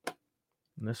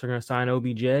 Unless they're going to sign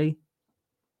OBJ.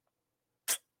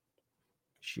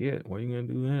 Shit, what are you going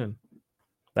to do then?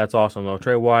 That's awesome, though.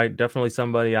 Trey White, definitely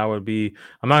somebody I would be.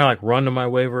 I'm not going to run to my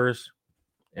waivers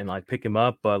and pick him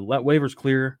up, but let waivers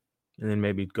clear and then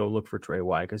maybe go look for Trey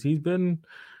White because he's been,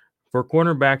 for a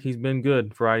cornerback, he's been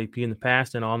good for IDP in the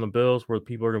past and on the Bills where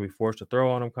people are going to be forced to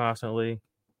throw on him constantly.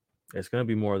 It's going to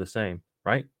be more of the same,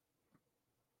 right?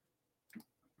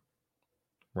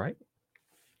 Right?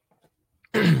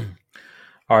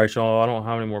 All right, y'all. I don't know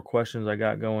how many more questions I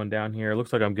got going down here. It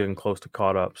looks like I'm getting close to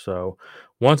caught up. So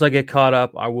once I get caught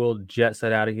up, I will jet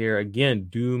set out of here. Again,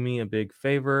 do me a big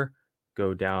favor.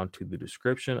 Go down to the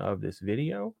description of this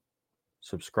video.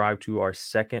 Subscribe to our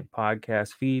second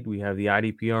podcast feed. We have the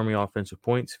IDP Army Offensive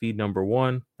Points feed number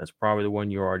 1. That's probably the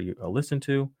one you already listened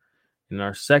to. In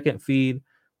our second feed,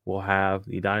 we'll have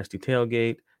the Dynasty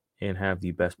Tailgate and have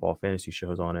the Best Ball Fantasy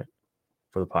shows on it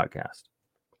for the podcast.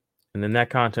 And then that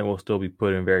content will still be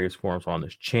put in various forms on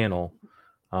this channel,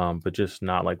 but just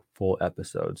not like full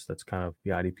episodes. That's kind of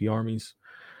the IDP Army's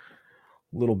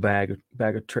little bag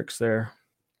of tricks there.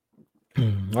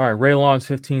 All right,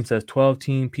 Raylons15 says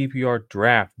 12-team PPR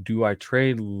draft. Do I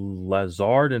trade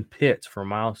Lazard and Pitts for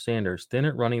Miles Sanders? Thin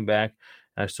at running back.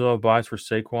 I still have buys for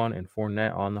Saquon and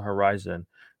Fournette on the horizon.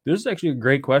 This is actually a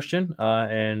great question,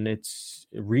 and it's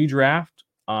redraft.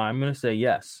 I'm going to say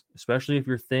yes, especially if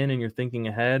you're thin and you're thinking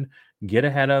ahead. Get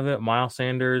ahead of it. Miles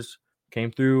Sanders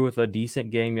came through with a decent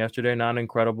game yesterday. Not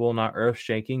incredible, not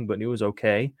earth-shaking, but it was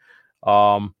okay.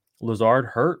 Lazard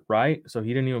hurt, right? So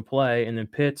he didn't even play. And then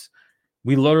Pitts,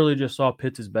 we literally just saw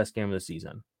Pitts' best game of the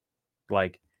season.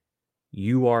 Like,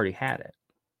 you already had it.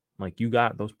 Like, you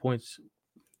got those points.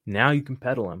 Now you can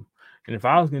pedal him. And if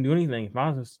I was going to do anything, if I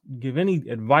was to give any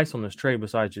advice on this trade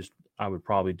besides just I would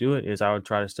probably do it, is I would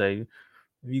try to say,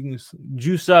 if you can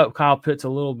juice up Kyle Pitts a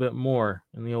little bit more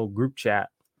in the old group chat,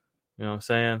 you know what I'm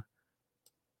saying?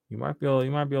 You might be able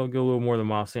to get a little more than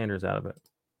Miles Sanders out of it.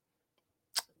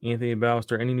 Anthony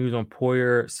Ballister, any news on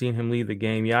Poyer, seeing him leave the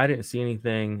game? Yeah, I didn't see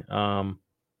anything. I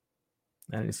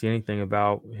didn't see anything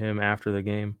about him after the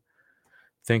game.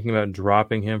 Thinking about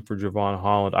dropping him for Javon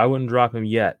Holland. I wouldn't drop him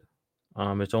yet.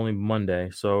 It's only Monday,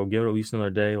 so give it at least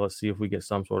another day. Let's see if we get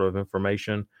some sort of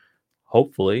information.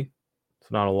 Hopefully,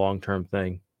 it's not a long-term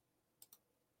thing.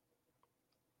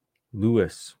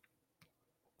 Lewis,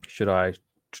 should I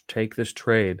take this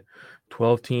trade?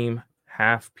 12-team,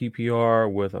 half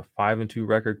PPR with a 5-2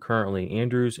 record currently.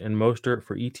 Andrews and Mostert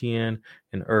for ETN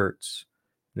and Ertz.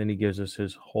 Then he gives us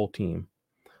his whole team.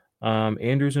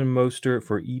 Andrews and Mostert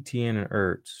for ETN and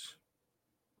Ertz.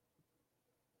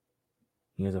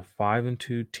 He has a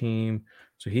 5-2 team.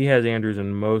 So he has Andrews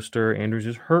and Mostert. Andrews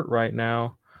is hurt right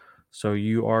now. So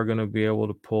you are going to be able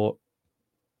to pull.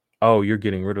 Oh, you're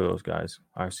getting rid of those guys.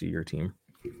 I see your team.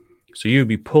 So you'd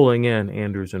be pulling in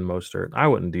Andrews and Mostert. I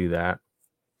wouldn't do that.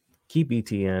 Keep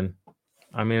ETN.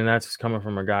 I mean, that's coming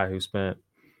from a guy who spent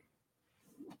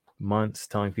months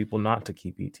telling people not to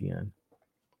keep ETN.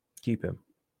 Keep him.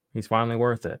 He's finally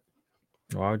worth it.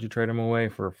 Why would you trade him away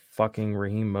for fucking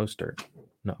Raheem Mostert?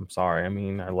 No, I'm sorry. I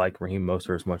mean, I like Raheem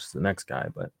Mostert as much as the next guy,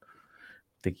 but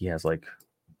I think he has like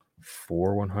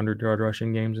 4 100-yard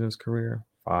rushing games in his career.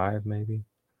 5, maybe.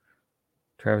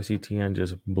 Travis Etienne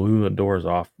just blew the doors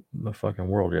off the fucking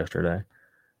world yesterday.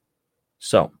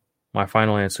 So, my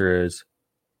final answer is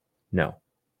no.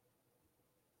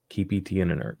 Keep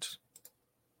Etienne and Ertz.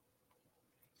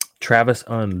 Travis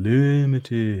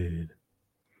Unlimited.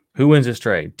 Who wins this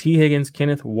trade? T. Higgins,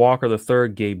 Kenneth Walker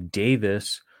III, Gabe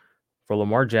Davis for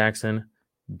Lamar Jackson,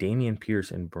 Dameon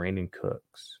Pierce, and Brandon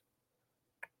Cooks.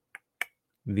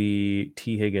 The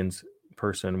T. Higgins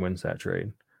person wins that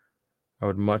trade. I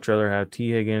would much rather have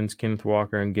T. Higgins, Kenneth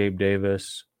Walker, and Gabe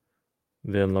Davis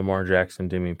than Lamar Jackson,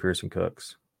 Dameon Pierce, and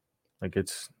Cooks. Like,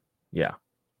 it's, yeah.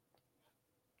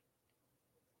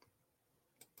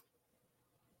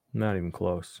 Not even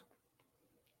close.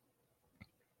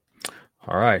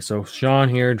 All right, so Sean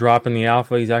here dropping the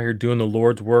alpha. He's out here doing the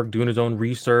Lord's work, doing his own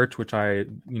research, which I,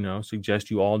 suggest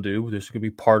you all do. This could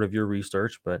be part of your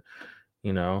research, but,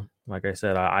 like I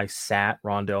said, I sat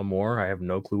Rondell Moore. I have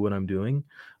no clue what I'm doing.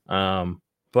 But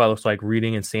it looks like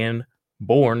Reading and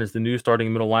Sanborn is the new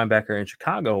starting middle linebacker in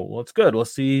Chicago. Well, it's good.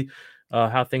 Let's see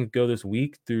how things go this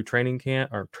week through training, see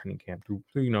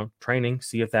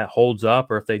if that holds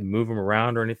up or if they move him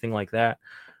around or anything like that.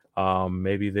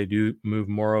 Maybe they do move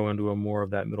Morrow into a more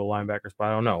of that middle linebacker spot.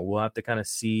 I don't know. We'll have to kind of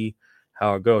see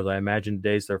how it goes. I imagine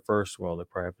today's their first. Well, they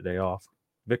probably have the day off.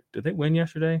 Did they win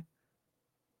yesterday?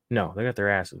 No, they got their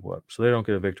asses whooped, so they don't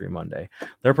get a victory Monday.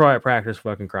 They're probably at practice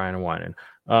fucking crying and whining.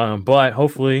 But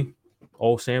hopefully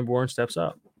old Sanborn steps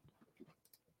up.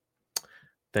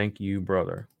 Thank you,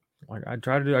 brother. Like I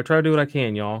try to do what I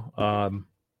can, y'all.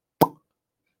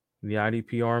 The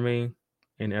IDP army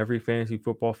and every fantasy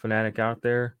football fanatic out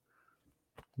there,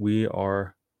 we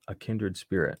are a kindred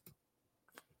spirit.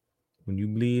 When you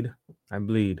bleed, I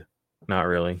bleed. Not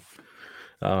really.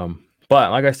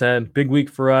 But like I said, big week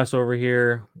for us over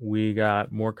here. We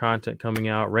got more content coming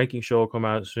out. Ranking show will come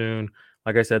out soon.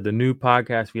 Like I said, the new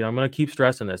podcast feed, I'm going to keep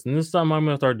stressing this. And this is something I'm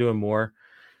going to start doing more.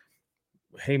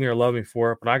 Hate me or love me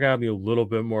for it, but I got to be a little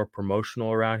bit more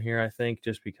promotional around here, I think,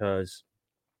 just because,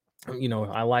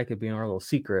 I like it being our little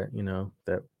secret,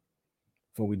 that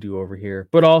what we do over here.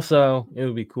 But also, it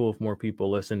would be cool if more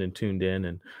people listened and tuned in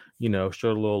and,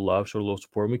 showed a little love, showed a little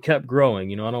support. And we kept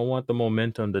growing. I don't want the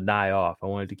momentum to die off. I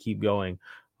want it to keep going.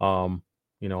 I don't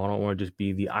want to just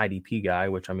be the IDP guy,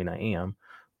 which I am.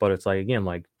 But it's like, again,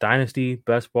 like Dynasty,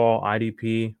 Best Ball,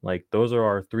 IDP, like those are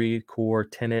our 3 core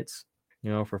tenets,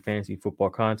 for fantasy football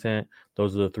content.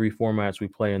 Those are the 3 formats we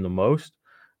play in the most.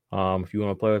 If you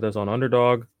want to play with us on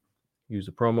Underdog, use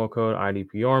the promo code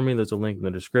IDP Army. There's a link in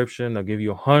the description. They'll give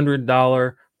you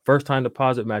 $100 first-time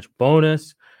deposit match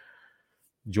bonus.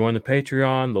 Join the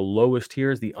Patreon. The lowest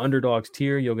tier is the Underdogs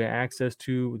tier. You'll get access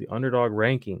to the Underdog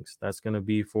rankings. That's going to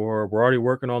be we're already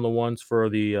working on the ones for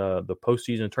the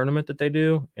postseason tournament that they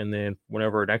do. And then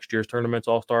whenever next year's tournaments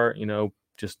all start,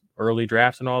 just early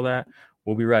drafts and all that,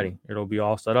 we'll be ready. It'll be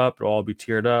all set up. It'll all be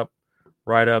tiered up,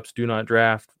 write-ups, do not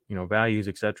draft, values,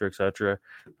 et cetera,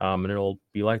 and it'll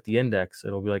be like the index.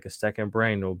 It'll be like a second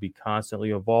brain. It'll be constantly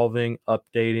evolving,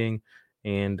 updating,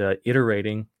 and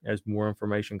iterating as more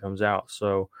information comes out.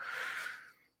 So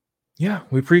yeah,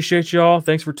 we appreciate y'all.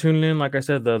 Thanks for tuning in. Like I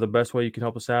said, the best way you can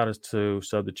help us out is to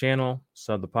sub the channel,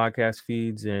 sub the podcast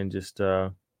feeds, and just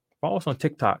follow us on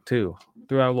TikTok too.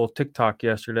 Threw out a little TikTok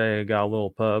yesterday. Got a little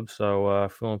pub, so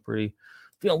feeling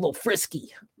a little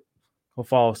frisky. Go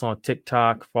follow us on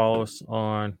TikTok. Just follow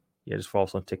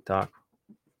us on TikTok.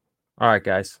 All right,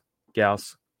 guys,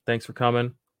 gals, thanks for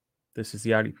coming. This is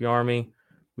the IDP Army.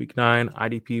 Week 9,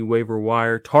 IDP waiver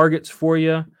wire targets for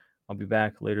you. I'll be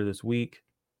back later this week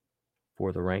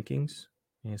for the rankings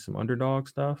and some underdog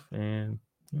stuff. And,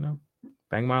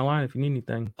 bang my line if you need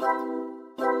anything.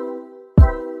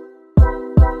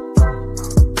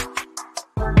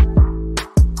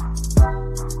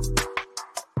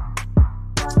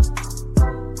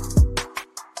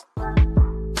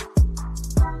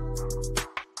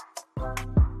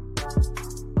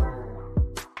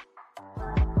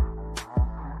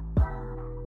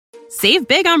 Save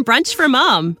big on brunch for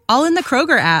mom, all in the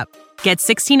Kroger app. Get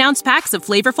 16-ounce packs of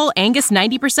flavorful Angus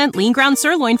 90% lean ground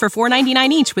sirloin for $4.99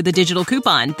 each with a digital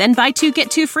coupon. Then buy 2, get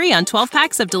 2 free on 12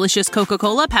 packs of delicious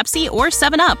Coca-Cola, Pepsi, or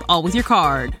 7-Up, all with your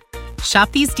card.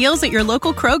 Shop these deals at your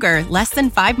local Kroger, less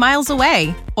than 5 miles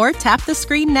away. Or tap the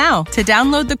screen now to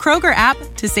download the Kroger app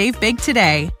to save big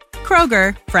today.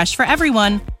 Kroger, fresh for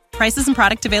everyone. Prices and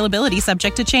product availability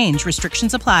subject to change.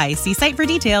 Restrictions apply. See site for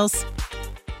details.